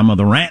here's some of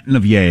the ranting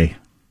of Ye.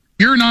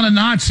 You're not a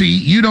Nazi.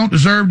 You don't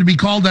deserve to be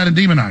called that and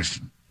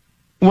demonized.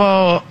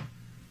 Well,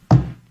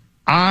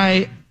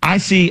 I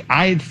see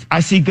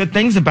good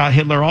things about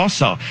Hitler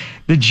also.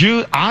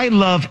 I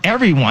love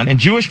everyone, and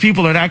Jewish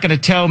people are not going to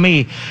tell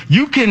me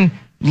you can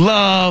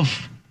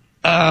love,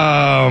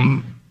 us.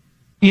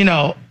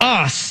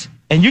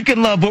 And you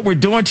can love what we're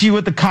doing to you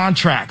with the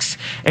contracts.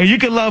 And you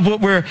can love what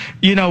we're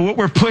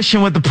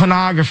pushing with the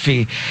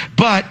pornography.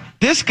 But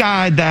this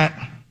guy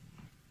that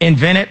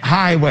invented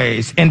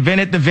highways,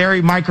 invented the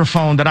very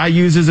microphone that I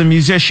use as a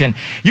musician,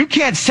 you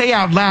can't say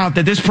out loud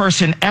that this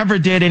person ever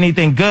did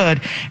anything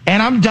good.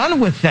 And I'm done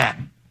with that.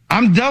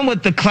 I'm done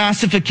with the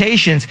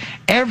classifications.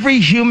 Every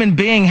human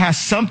being has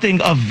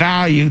something of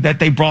value that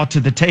they brought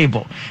to the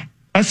table,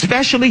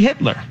 especially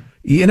Hitler.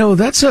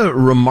 That's a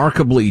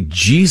remarkably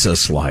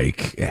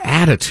Jesus-like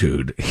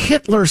attitude.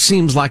 Hitler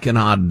seems like an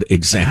odd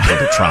example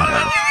to trot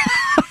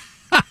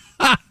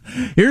out.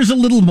 Here's a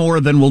little more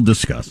than we'll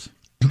discuss.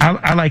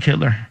 I like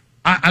Hitler.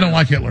 I don't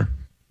like Hitler.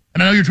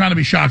 And I know you're trying to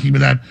be shocking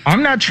with that.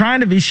 I'm not trying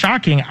to be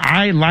shocking.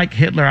 I like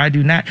Hitler. I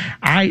do not.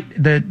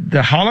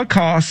 The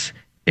Holocaust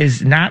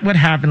is not what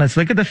happened. Let's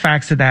look at the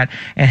facts of that.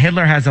 And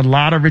Hitler has a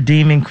lot of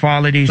redeeming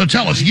qualities. So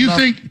tell us, you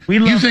think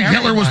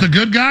Hitler was the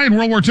good guy in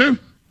World War II?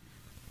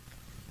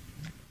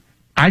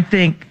 I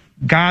think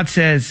God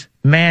says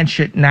man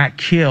should not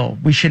kill.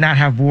 We should not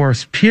have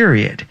wars,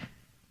 period.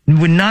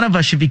 None of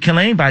us should be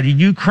killing anybody.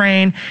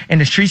 Ukraine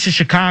and the streets of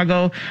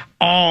Chicago,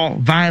 all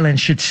violence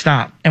should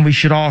stop, and we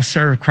should all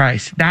serve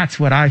Christ. That's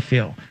what I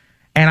feel.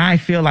 And I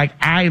feel like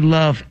I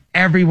love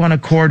everyone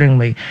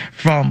accordingly,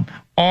 from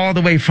all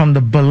the way from the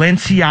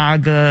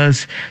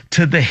Balenciagas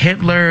to the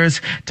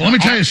Hitlers. Let me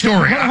tell you a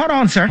story. Hold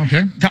on, sir.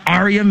 Okay. To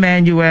Ari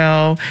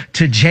Emanuel,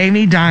 to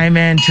Jamie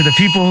Dimon, to the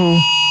people who...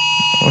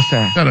 What's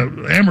that? Got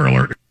an Amber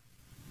Alert.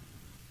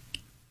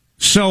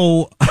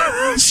 So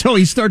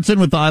he starts in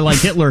with I like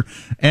Hitler,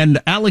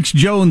 and Alex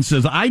Jones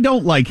says, I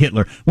don't like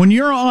Hitler. When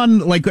you're on,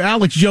 like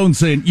Alex Jones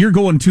saying, you're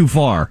going too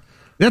far.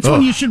 That's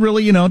when you should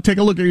really, take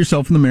a look at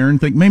yourself in the mirror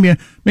and think, maybe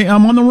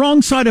I'm on the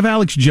wrong side of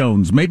Alex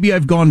Jones. Maybe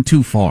I've gone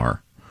too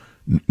far.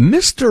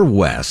 Mr.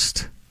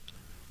 West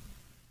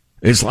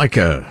is like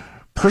a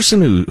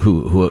person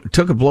who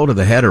took a blow to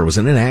the head or was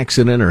in an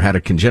accident or had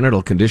a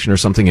congenital condition or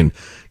something and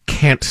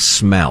can't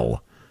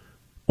smell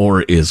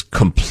or is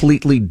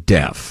completely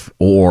deaf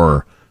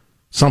or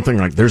something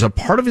like there's a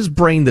part of his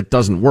brain that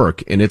doesn't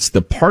work, and it's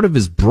the part of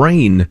his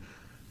brain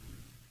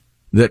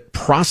that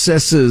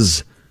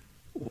processes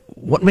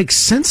what makes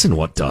sense and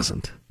what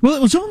doesn't. Well,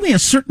 it was only a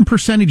certain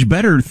percentage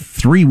better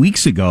 3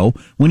 weeks ago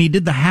when he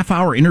did the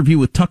half-hour interview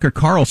with Tucker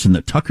Carlson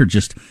that Tucker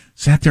just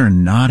sat there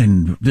and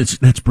nodded.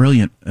 That's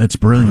brilliant. That's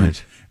brilliant.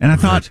 Right. And I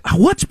thought,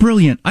 what's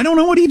brilliant? I don't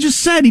know what he just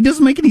said. He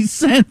doesn't make any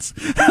sense.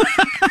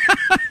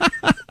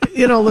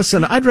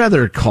 listen, I'd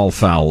rather call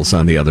fouls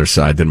on the other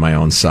side than my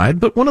own side,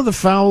 but one of the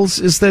fouls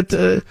is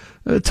that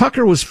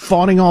Tucker was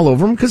fawning all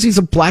over him because he's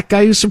a black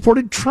guy who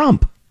supported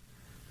Trump.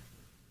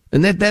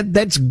 And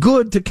that's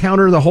good to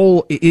counter the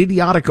whole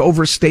idiotic,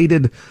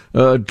 overstated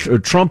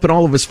Trump and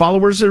all of his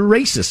followers are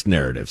racist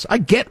narratives. I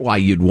get why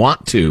you'd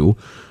want to,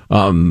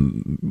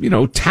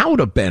 tout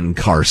a Ben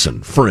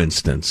Carson, for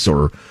instance,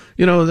 or,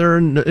 there are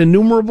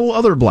innumerable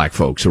other black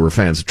folks who are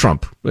fans of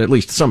Trump, at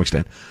least to some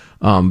extent.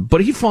 But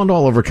he fawned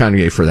all over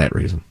Kanye for that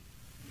reason.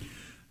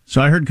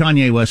 So I heard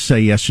Kanye West say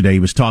yesterday, he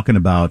was talking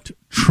about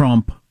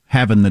Trump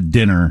having the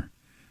dinner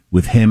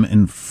with him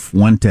and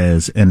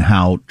Fuentes and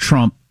how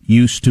Trump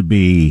used to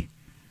be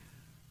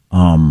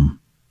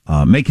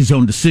make his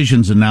own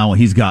decisions, and now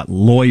he's got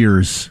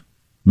lawyers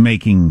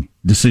making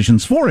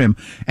decisions for him.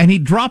 And he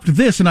dropped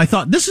this, and I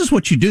thought, this is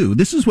what you do.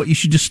 This is what you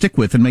should just stick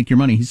with and make your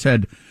money. He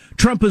said,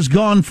 Trump has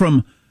gone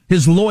from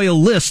his loyal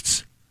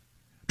lists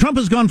to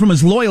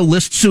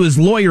his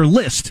lawyer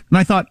list. And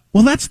I thought,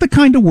 well, that's the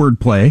kind of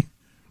wordplay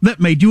that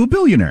made you a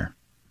billionaire.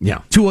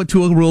 Yeah. To a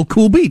real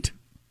cool beat.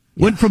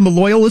 Yeah. Went from the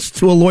loyalist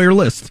to a lawyer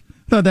list.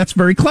 I thought that's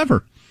very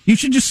clever. You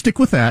should just stick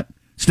with that.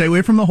 Stay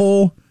away from the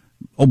whole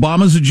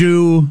Obama's a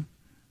Jew,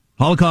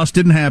 Holocaust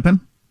didn't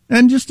happen,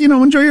 and just,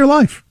 enjoy your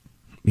life.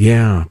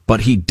 Yeah,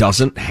 but he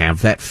doesn't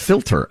have that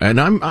filter. And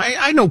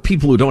I know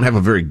people who don't have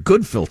a very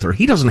good filter.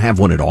 He doesn't have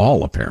one at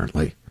all,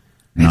 apparently.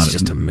 It's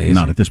just amazing.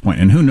 Not at this point.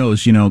 And who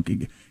knows,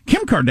 Kim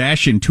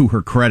Kardashian, to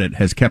her credit,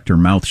 has kept her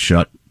mouth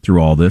shut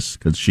through all this,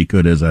 because she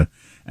could, as an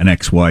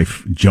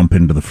ex-wife, jump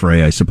into the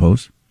fray, I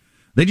suppose.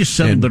 They just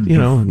settled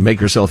make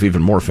herself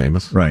even more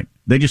famous. Right.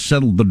 They just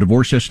settled the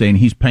divorce yesterday, and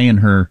he's paying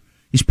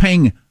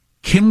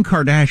Kim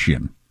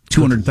Kardashian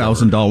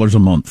 $200,000 a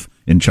month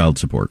in child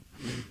support.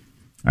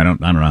 I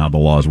don't know how the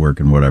laws work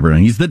and whatever,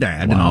 and he's the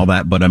dad and all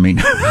that, but I mean,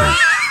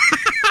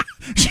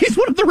 she's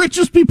one of the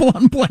richest people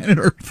on planet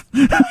Earth.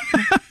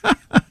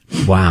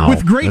 Wow.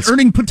 With great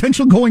earning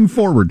potential going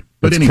forward.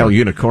 But That's Cal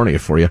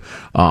Unicornia for you.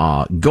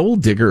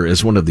 Gold Digger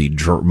is one of the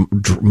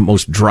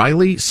most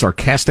dryly,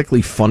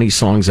 sarcastically funny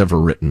songs ever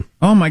written.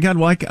 Oh, my God.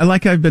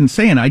 Like I've been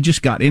saying, I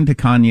just got into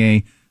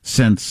Kanye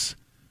since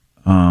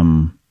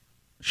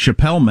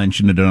Chappelle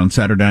mentioned it on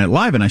Saturday Night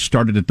Live, and I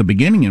started at the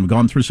beginning and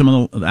gone through some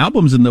of the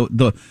albums, and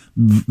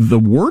the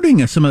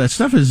wording of some of that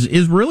stuff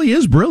is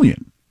really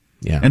brilliant.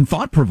 Yeah. And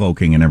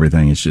thought-provoking and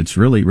everything. It's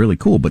really, really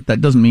cool. But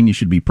that doesn't mean you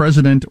should be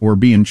president or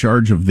be in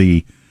charge of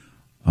the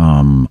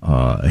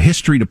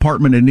history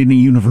department at any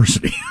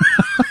university.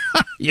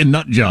 You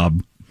nut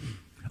job.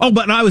 Oh,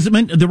 but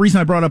the reason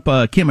I brought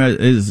up Kim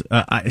is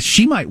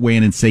she might weigh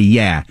in and say,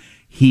 yeah,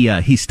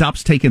 he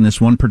stops taking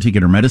this one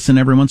particular medicine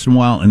every once in a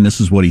while, and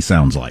this is what he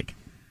sounds like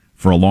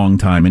for a long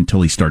time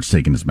until he starts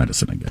taking his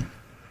medicine again.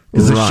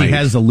 Because she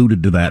has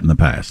alluded to that in the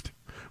past.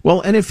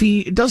 Well, and if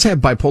he does have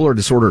bipolar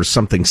disorder or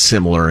something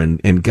similar,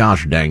 and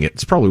gosh dang it,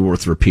 it's probably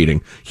worth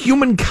repeating,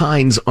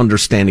 humankind's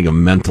understanding of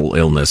mental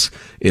illness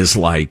is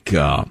like,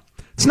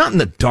 it's not in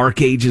the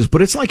dark ages,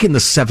 but it's like in the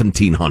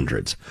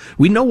 1700s.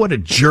 We know what a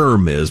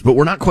germ is, but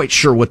we're not quite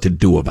sure what to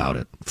do about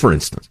it, for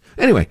instance.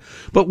 Anyway,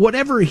 but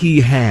whatever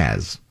he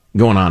has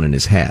going on in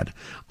his head,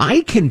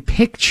 I can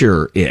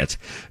picture it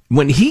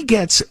when he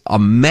gets a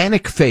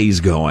manic phase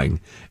going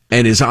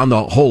and is on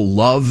the whole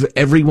love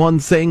everyone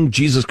thing.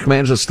 Jesus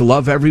commands us to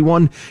love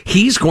everyone.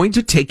 He's going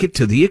to take it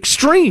to the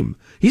extreme.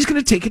 He's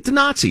going to take it to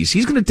Nazis.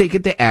 He's going to take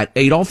it to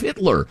Adolf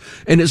Hitler.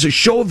 And as a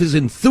show of his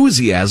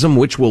enthusiasm,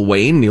 which will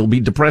wane, he'll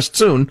be depressed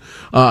soon,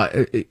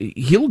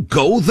 he'll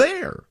go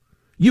there.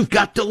 You've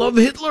got to love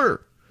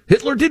Hitler.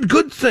 Hitler did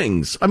good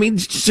things. I mean,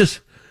 it's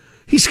just,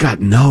 he's got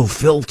no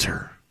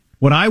filter.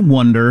 What I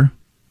wonder...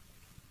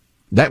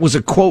 That was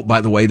a quote, by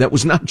the way. That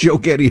was not Joe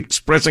Getty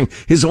expressing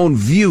his own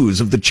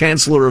views of the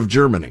Chancellor of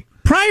Germany.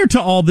 Prior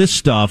to all this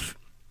stuff,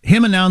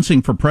 him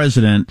announcing for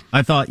president,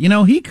 I thought,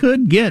 he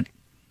could get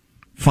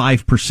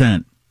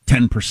 5%,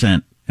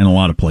 10% in a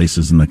lot of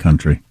places in the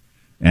country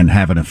and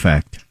have an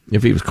effect.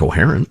 If he was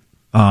coherent.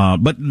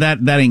 But that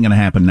ain't going to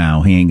happen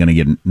now. He ain't going to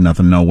get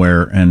nothing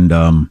nowhere.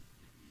 And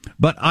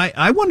but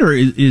I wonder,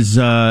 is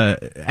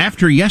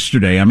after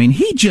yesterday, I mean,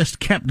 he just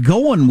kept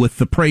going with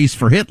the praise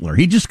for Hitler.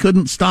 He just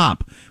couldn't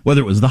stop,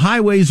 whether it was the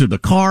highways or the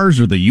cars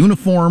or the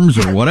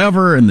uniforms or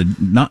whatever. And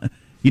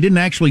he didn't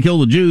actually kill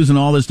the Jews and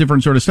all this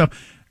different sort of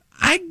stuff.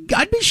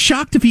 I'd be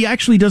shocked if he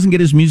actually doesn't get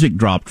his music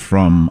dropped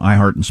from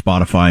iHeart and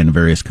Spotify and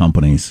various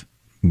companies.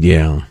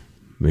 Yeah.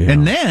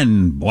 And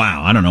then,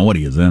 wow, I don't know what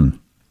he is in.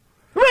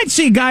 We might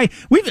see a guy.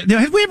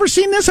 Have we ever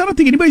seen this? I don't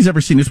think anybody's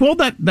ever seen this. Well,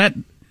 that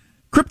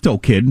crypto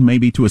kid,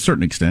 maybe to a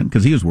certain extent,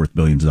 because he was worth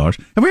billions of dollars.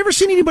 Have we ever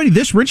seen anybody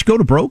this rich go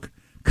to broke?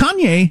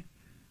 Kanye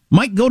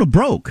might go to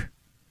broke.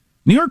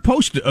 New York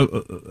Post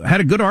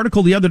had a good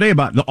article the other day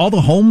about all the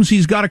homes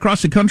he's got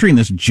across the country and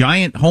this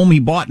giant home he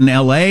bought in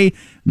L.A.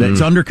 that's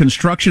under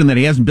construction and that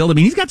he hasn't built. I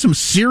mean, he's got some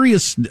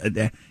serious...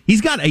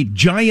 he's got a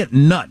giant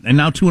nut, and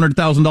now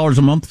 $200,000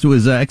 a month to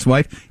his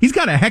ex-wife. He's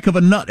got a heck of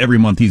a nut every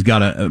month he's got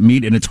to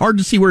meet, and it's hard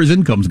to see where his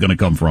income's going to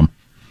come from.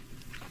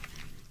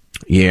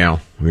 Yeah.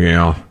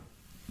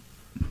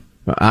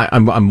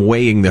 I'm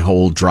weighing the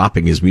whole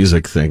dropping his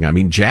music thing. I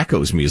mean,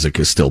 Jacko's music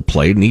is still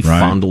played, and he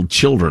fondled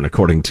children,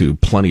 according to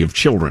Plenty of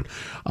Children.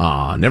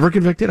 Never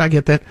convicted, I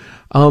get that.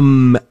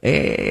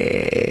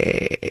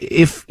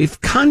 If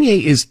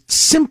Kanye is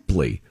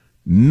simply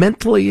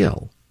mentally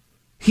ill,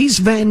 he's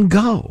Van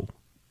Gogh,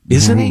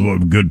 isn't he?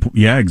 Good.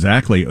 Yeah,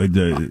 exactly.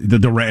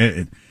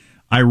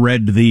 I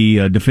read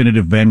the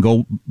definitive Van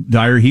Gogh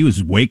diary. He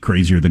was way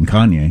crazier than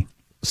Kanye.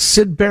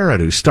 Syd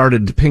Barrett, who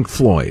started Pink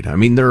Floyd. I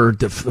mean, there are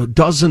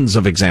dozens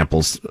of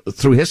examples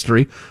through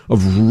history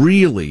of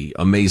really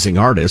amazing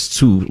artists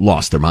who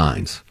lost their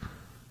minds.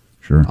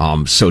 Sure.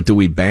 So do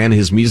we ban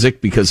his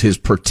music because his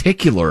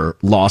particular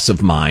loss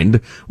of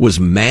mind was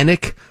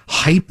manic,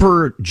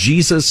 hyper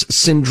Jesus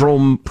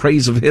syndrome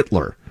praise of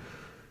Hitler?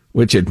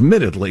 Which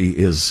admittedly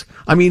is,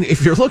 I mean,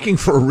 if you're looking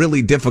for a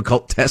really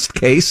difficult test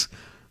case,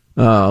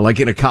 like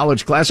in a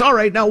college class, all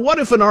right, now what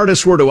if an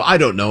artist were to, I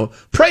don't know,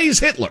 praise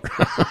Hitler?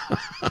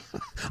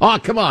 Oh,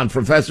 come on,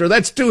 professor,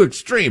 that's too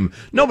extreme.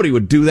 Nobody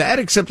would do that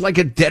except like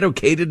a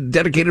dedicated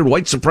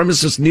white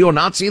supremacist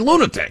neo-Nazi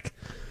lunatic.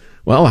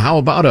 Well, how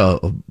about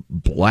a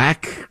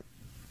black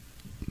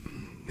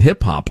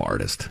hip-hop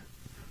artist?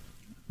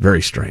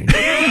 Very strange.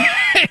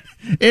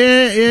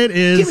 It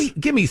is.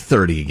 Give me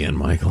 30 again,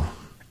 Michael.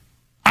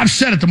 I've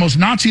said it, the most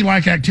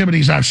Nazi-like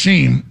activities I've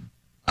seen,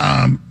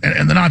 and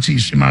the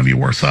Nazis, in my view,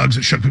 were thugs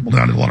that shook people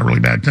down, did a lot of really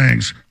bad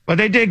things. But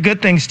they did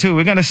good things, too.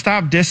 We're going to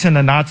stop dissing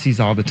the Nazis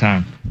all the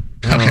time.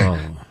 Okay.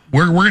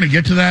 We're going to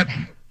get to that.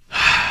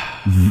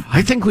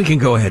 I think we can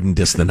go ahead and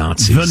diss the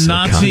Nazis. The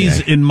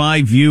Nazis, in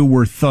my view,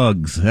 were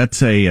thugs.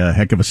 That's a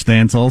heck of a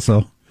stance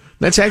also.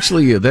 That's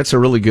a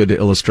really good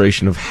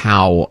illustration of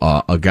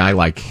how a guy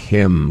like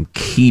him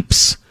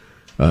keeps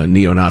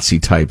neo-Nazi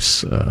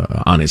types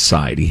on his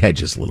side. He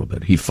hedges a little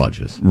bit. He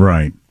fudges.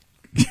 Right.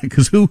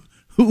 Because who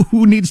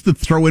needs to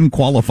throw in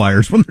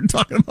qualifiers when they're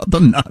talking about the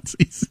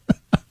Nazis?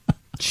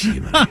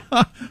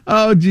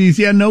 Oh, geez.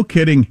 Yeah, no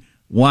kidding.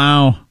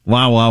 Wow.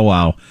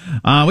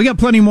 We got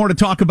plenty more to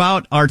talk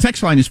about. Our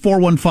text line is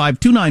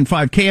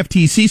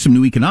 415-295-KFTC. Some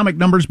new economic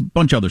numbers,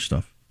 bunch of other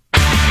stuff.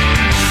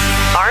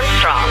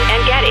 Armstrong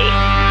and Getty.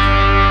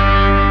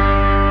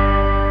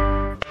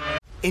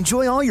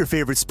 Enjoy all your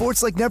favorite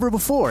sports like never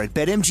before at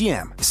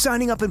BetMGM.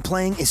 Signing up and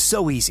playing is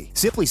so easy.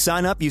 Simply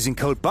sign up using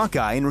code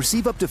Buckeye and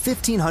receive up to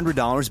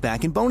 $1,500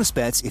 back in bonus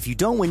bets if you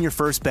don't win your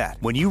first bet.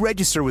 When you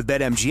register with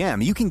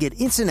BetMGM, you can get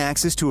instant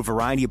access to a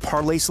variety of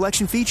parlay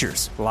selection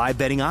features, live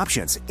betting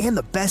options, and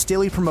the best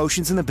daily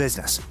promotions in the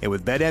business. And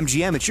with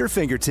BetMGM at your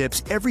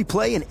fingertips, every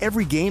play and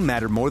every game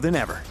matter more than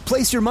ever.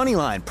 Place your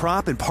moneyline,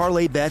 prop, and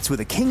parlay bets with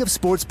the king of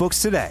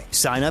sportsbooks today.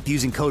 Sign up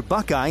using code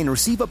Buckeye and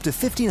receive up to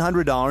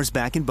 $1,500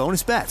 back in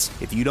bonus bets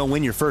if you don't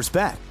win your first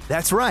bet.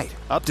 That's right,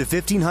 up to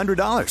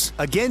 $1,500.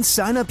 Again,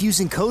 sign up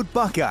using code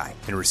Buckeye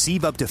and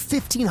receive up to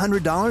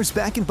 $1,500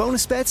 back in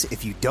bonus bets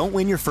if you don't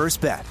win your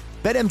first bet.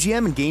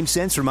 BetMGM and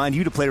GameSense remind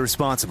you to play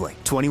responsibly.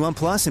 21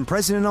 plus and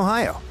present in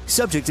Ohio.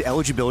 Subject to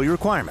eligibility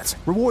requirements.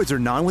 Rewards are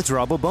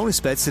non-withdrawable bonus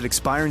bets that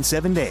expire in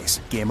 7 days.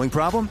 Gambling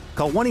problem?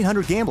 Call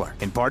 1-800-GAMBLER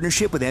in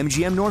partnership with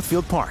MGM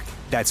Northfield Park.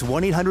 That's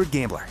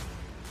 1-800-GAMBLER.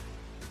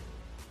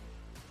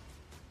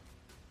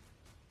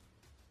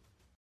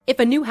 If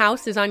a new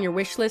house is on your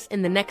wish list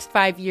in the next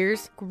 5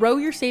 years, grow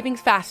your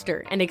savings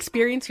faster and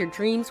experience your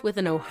dreams with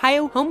an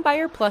Ohio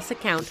Homebuyer Plus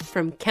account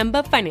from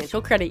Kemba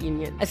Financial Credit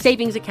Union. A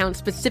savings account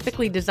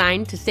specifically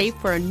designed to save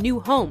for a new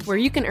home where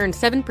you can earn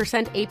 7%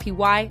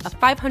 APY,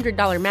 a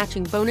 $500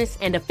 matching bonus,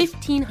 and a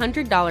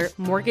 $1,500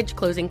 mortgage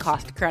closing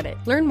cost credit.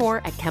 Learn more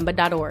at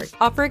Kemba.org.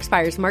 Offer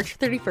expires March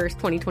 31st,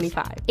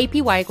 2025.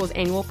 APY equals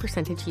annual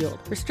percentage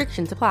yield.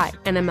 Restrictions apply.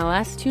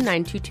 NMLS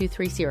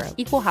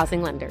 292230. Equal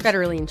housing lender.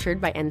 Federally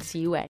insured by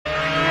NCUA.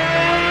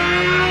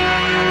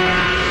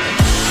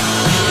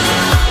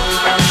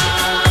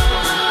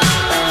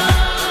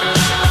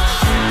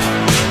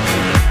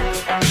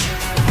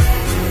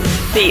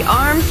 The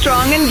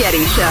Armstrong and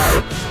Getty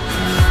Show.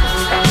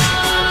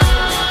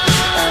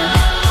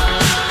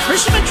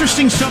 There's some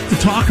interesting stuff to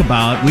talk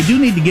about. We do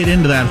need to get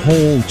into that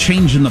whole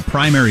change in the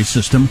primary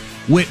system,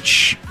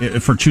 which,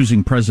 for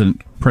choosing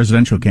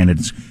presidential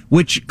candidates,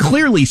 which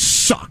clearly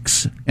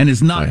sucks and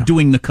is not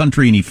doing the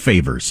country any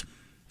favors.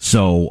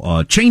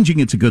 So changing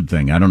it's a good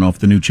thing. I don't know if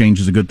the new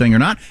change is a good thing or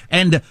not.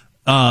 And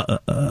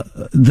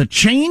the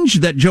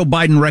change that Joe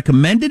Biden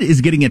recommended is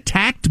getting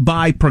attacked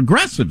by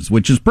progressives,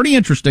 which is pretty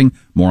interesting.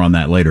 More on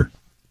that later.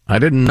 I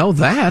didn't know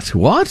that.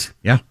 What?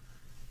 Yeah.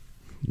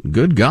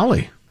 Good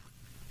golly.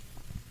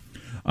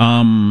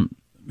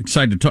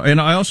 Excited to talk.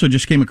 And I also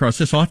just came across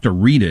this. I'll have to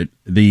read it.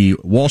 The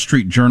Wall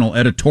Street Journal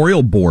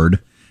editorial board.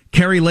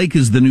 Kari Lake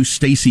is the new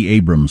Stacey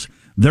Abrams.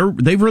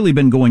 They've really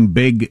been going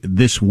big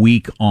this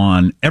week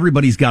on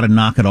everybody's got to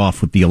knock it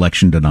off with the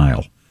election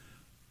denial.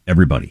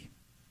 Everybody.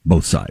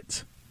 Both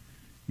sides.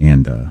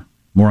 And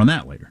more on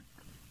that later.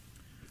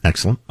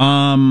 Excellent.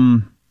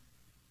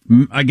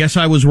 I guess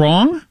I was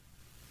wrong.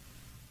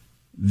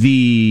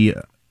 The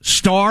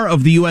star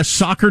of the U.S.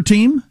 soccer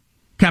team,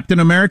 Captain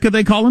America,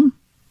 they call him,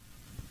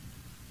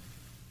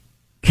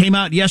 came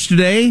out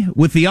yesterday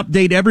with the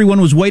update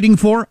everyone was waiting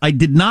for. I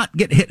did not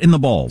get hit in the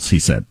balls, he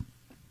said.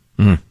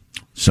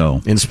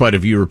 So, in spite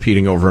of you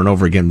repeating over and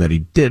over again that he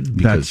did,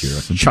 because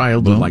you're a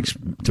child who likes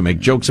to make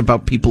jokes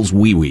about people's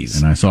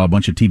wee-wees. And I saw a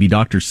bunch of TV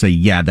doctors say,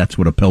 yeah, that's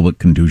what a pelvic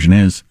contusion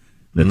is.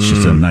 That's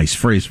just a nice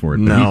phrase for it.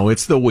 No,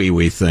 it's the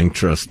wee-wee thing,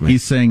 trust me.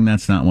 He's saying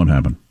that's not what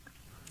happened.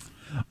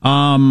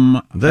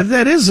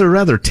 That is a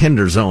rather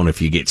tender zone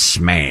if you get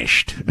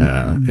smashed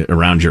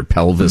around your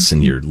pelvis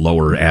and your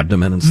lower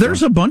abdomen and stuff.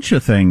 There's a bunch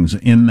of things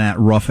in that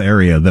rough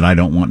area that I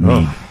don't want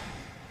me.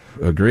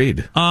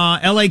 Agreed.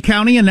 L.A.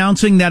 County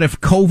announcing that if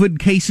COVID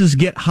cases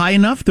get high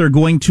enough, they're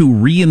going to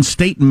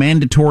reinstate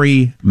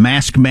mandatory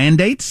mask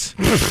mandates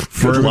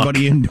for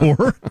everybody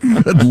indoor.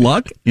 Good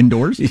luck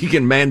indoors. You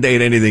can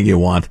mandate anything you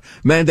want.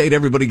 Mandate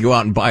everybody go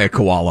out and buy a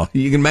koala.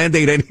 You can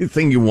mandate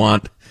anything you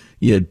want,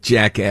 you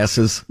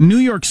jackasses. New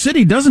York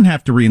City doesn't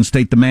have to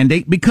reinstate the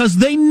mandate because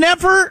they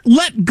never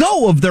let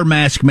go of their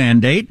mask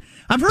mandate.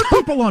 I've heard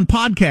people on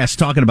podcasts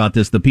talking about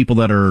this, the people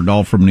that are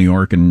all from New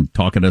York and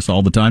talking to us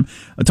all the time,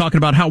 talking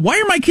about how, why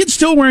are my kids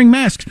still wearing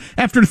masks?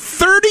 After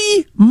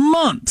 30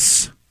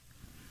 months,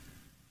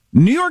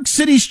 New York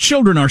City's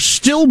children are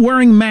still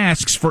wearing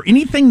masks for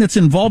anything that's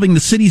involving the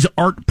city's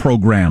art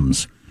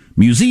programs.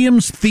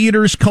 Museums,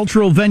 theaters,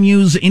 cultural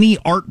venues, any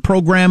art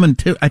program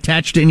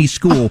attached to any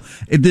school,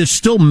 there's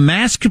still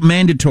mask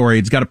mandatory.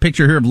 It's got a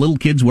picture here of little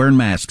kids wearing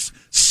masks.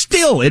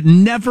 Still, it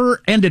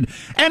never ended.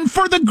 And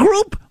for the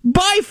group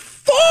by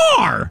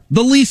far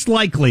the least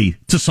likely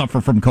to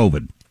suffer from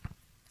COVID.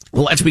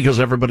 Well, that's because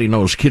everybody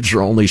knows kids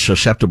are only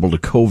susceptible to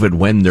COVID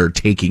when they're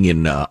taking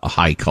in a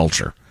high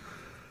culture.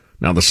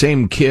 Now, the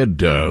same kid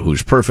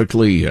who's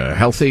perfectly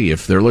healthy,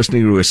 if they're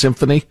listening to a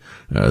symphony,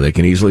 they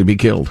can easily be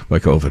killed by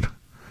COVID.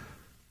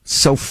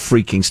 So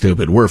freaking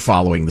stupid. We're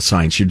following the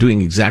science. You're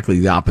doing exactly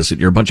the opposite.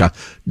 You're a bunch of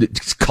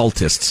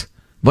cultists, a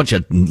bunch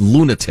of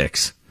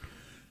lunatics.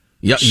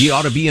 You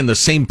ought to be in the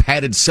same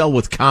padded cell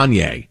with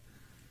Kanye.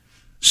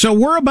 So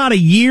we're about a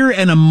year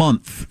and a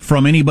month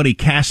from anybody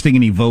casting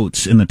any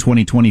votes in the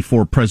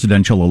 2024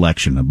 presidential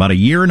election. About a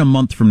year and a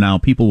month from now,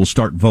 people will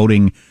start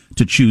voting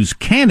to choose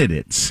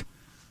candidates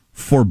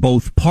for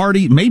both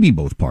parties, maybe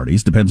both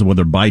parties, depends on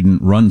whether Biden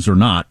runs or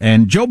not.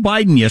 And Joe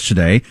Biden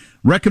yesterday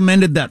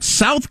recommended that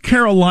South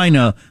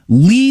Carolina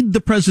lead the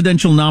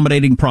presidential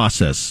nominating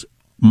process.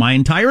 My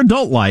entire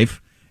adult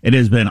life, it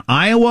has been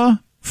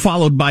Iowa,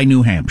 followed by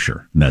New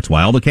Hampshire. And that's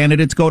why all the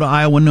candidates go to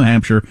Iowa and New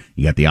Hampshire.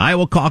 You got the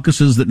Iowa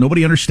caucuses that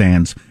nobody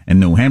understands, and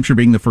New Hampshire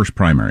being the first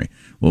primary.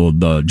 Well,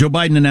 Joe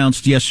Biden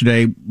announced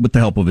yesterday, with the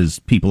help of his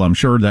people, I'm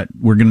sure, that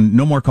we're going to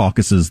no more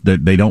caucuses,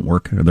 that they don't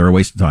work, they're a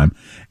waste of time.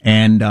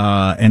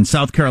 And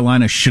South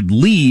Carolina should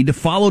lead,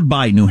 followed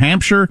by New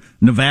Hampshire,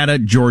 Nevada,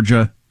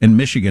 Georgia, and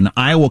Michigan.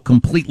 Iowa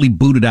completely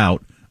booted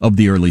out of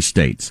the early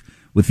states,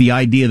 with the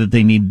idea that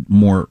they need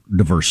more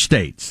diverse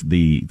states.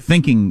 The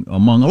thinking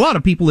among a lot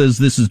of people is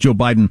this is Joe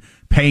Biden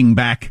paying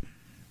back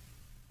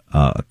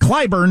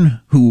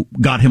Clyburn, who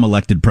got him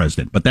elected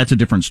president. But that's a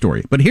different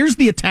story. But here's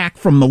the attack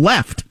from the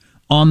left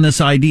on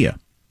this idea,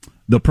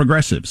 the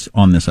progressives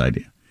on this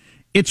idea.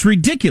 It's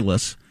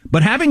ridiculous,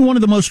 but having one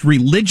of the most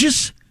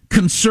religious,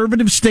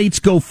 conservative states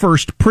go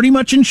first pretty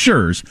much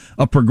ensures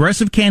a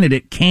progressive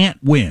candidate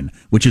can't win,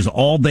 which is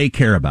all they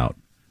care about.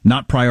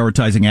 Not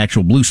prioritizing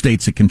actual blue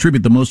states that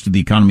contribute the most to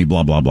the economy,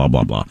 blah, blah, blah,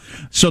 blah, blah.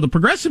 So the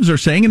progressives are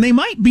saying, and they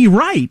might be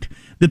right,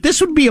 that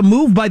this would be a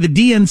move by the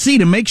DNC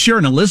to make sure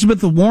an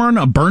Elizabeth Warren,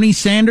 a Bernie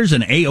Sanders,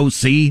 an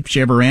AOC, if she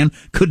ever ran,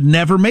 could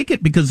never make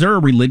it because they're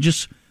a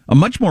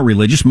much more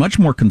religious, much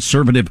more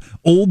conservative,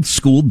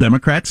 old-school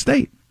Democrat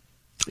state.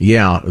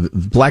 Yeah,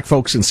 black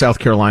folks in South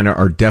Carolina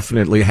are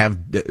definitely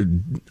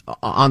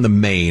on the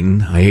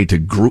main. I hate to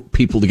group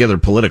people together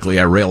politically.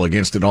 I rail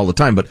against it all the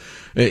time. But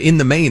in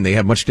the main, they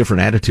have much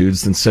different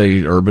attitudes than,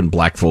 say, urban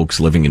black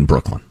folks living in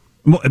Brooklyn.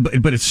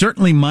 But it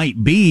certainly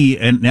might be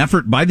an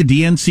effort by the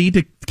DNC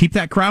to keep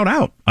that crowd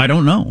out. I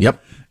don't know.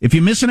 Yep. If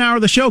you miss an hour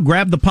of the show,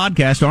 grab the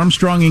podcast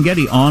Armstrong and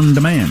Getty on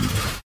demand.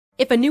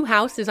 If a new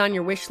house is on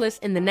your wish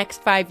list in the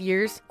next 5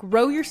 years,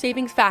 grow your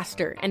savings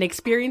faster and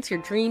experience your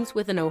dreams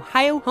with an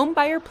Ohio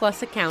Homebuyer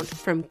Plus account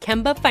from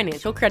Kemba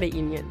Financial Credit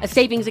Union. A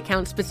savings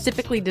account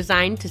specifically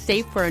designed to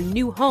save for a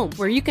new home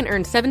where you can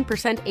earn 7%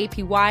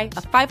 APY,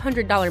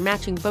 a $500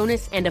 matching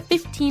bonus, and a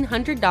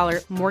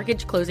 $1,500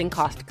 mortgage closing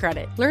cost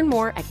credit. Learn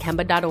more at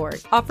Kemba.org.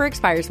 Offer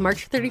expires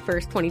March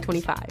 31st,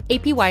 2025.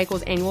 APY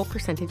equals annual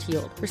percentage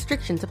yield.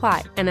 Restrictions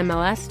apply.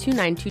 NMLS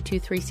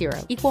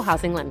 292230. Equal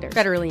housing lender.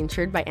 Federally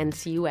insured by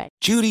NCUA.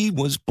 Judy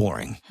was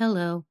boring.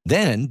 Hello.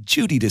 Then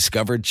Judy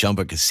discovered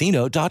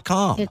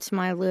ChumbaCasino.com. It's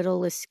my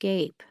little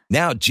escape.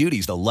 Now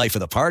Judy's the life of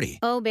the party.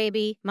 Oh,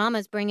 baby,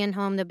 mama's bringing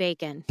home the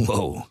bacon.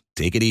 Whoa,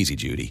 take it easy,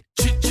 Judy.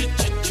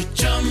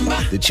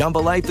 The Chumba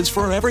life is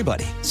for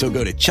everybody. So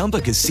go to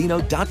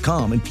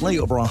ChumbaCasino.com and play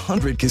over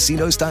 100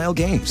 casino-style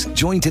games.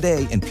 Join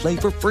today and play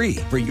for free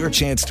for your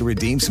chance to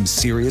redeem some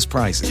serious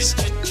prizes.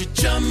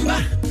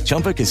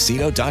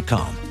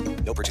 ChumbaCasino.com.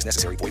 No purchase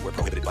necessary. Void where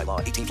prohibited by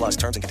law. 18 plus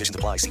terms and conditions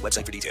apply. See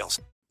website for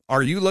details.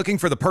 Are you looking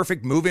for the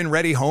perfect move-in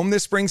ready home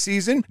this spring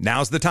season?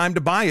 Now's the time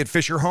to buy at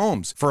Fisher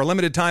Homes. For a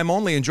limited time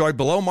only, enjoy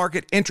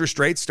below-market interest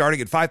rates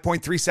starting at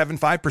 5.375%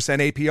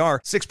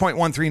 APR,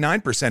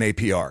 6.139%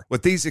 APR.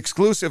 With these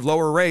exclusive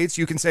lower rates,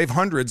 you can save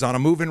hundreds on a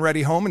move-in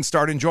ready home and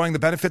start enjoying the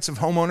benefits of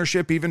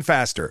homeownership even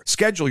faster.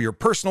 Schedule your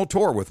personal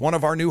tour with one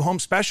of our new home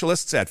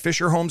specialists at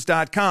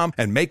FisherHomes.com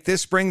and make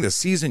this spring the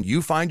season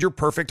you find your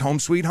perfect home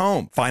sweet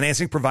home.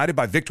 Financing provided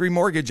by Victory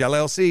Mortgage,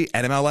 LLC,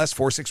 NMLS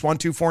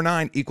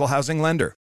 461249, Equal Housing Lender.